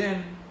Pidyon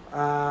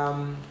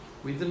Haben.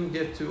 We didn't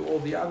get to all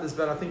the others,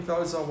 but I think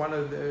those are one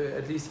of the,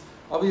 at least,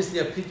 obviously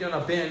a Pidyon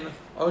Haben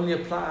only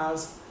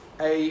applies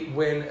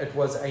when it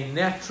was a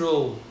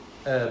natural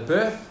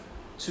birth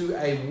to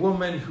a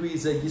woman who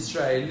is a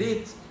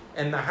Yisraelit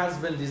and the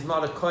husband is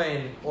not a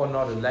Kohen or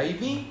not a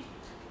Levi.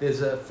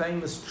 There's a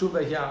famous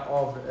tshuva here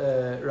of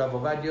Rav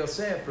Ovadia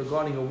Yosef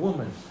regarding a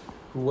woman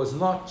who was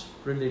not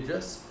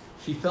religious.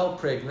 She fell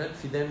pregnant.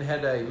 She then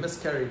had a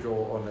miscarriage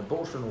or an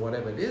abortion or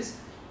whatever it is,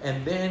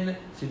 and then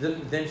she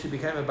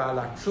became a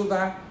Baalat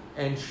Tshuva,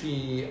 and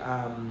she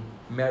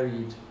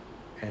married,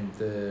 and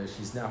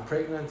she's now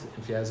pregnant,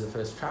 and she has her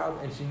first child,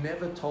 and she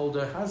never told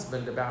her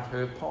husband about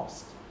her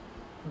past.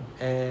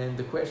 And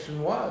the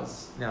question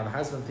was, now the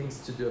husband thinks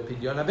to do a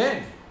Pidyon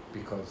Haben,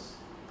 because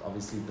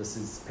obviously this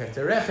is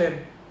Peter Rechem,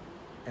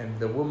 and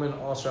the woman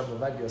asked Rav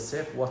Ovadia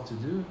Yosef what to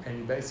do, and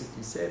he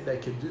basically said they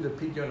can do the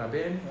Pidyon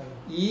Haben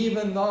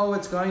even though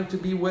it's going to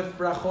be with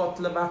Brachot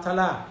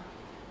Levatala.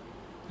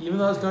 Even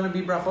though it's going to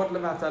be Brachot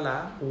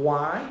Levatala.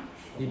 Why?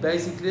 He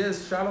basically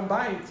is Shalom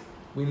Bayit.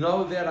 We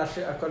know that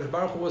HaKadosh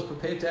Baruch Hu was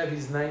prepared to have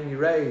his name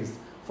erased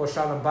for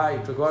Shalom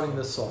Bayit regarding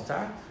the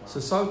Sota.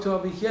 So too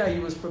over here, he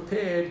was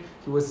prepared,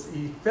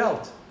 he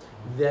felt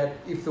that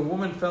if the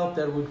woman felt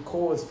that it would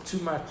cause too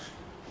much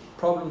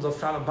problems of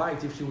Shalom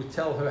Bayit if she would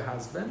tell her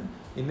husband,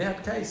 in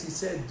that case, he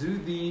said, do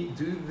the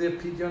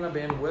Pidyon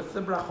Haben with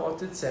the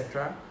brachot,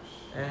 etc.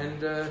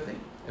 And I think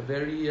a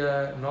very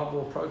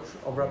novel approach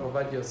of Rav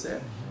Ovadia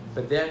Yosef.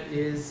 But that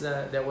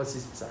was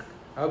his psak.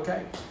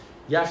 Okay.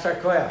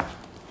 Yashar Koyach.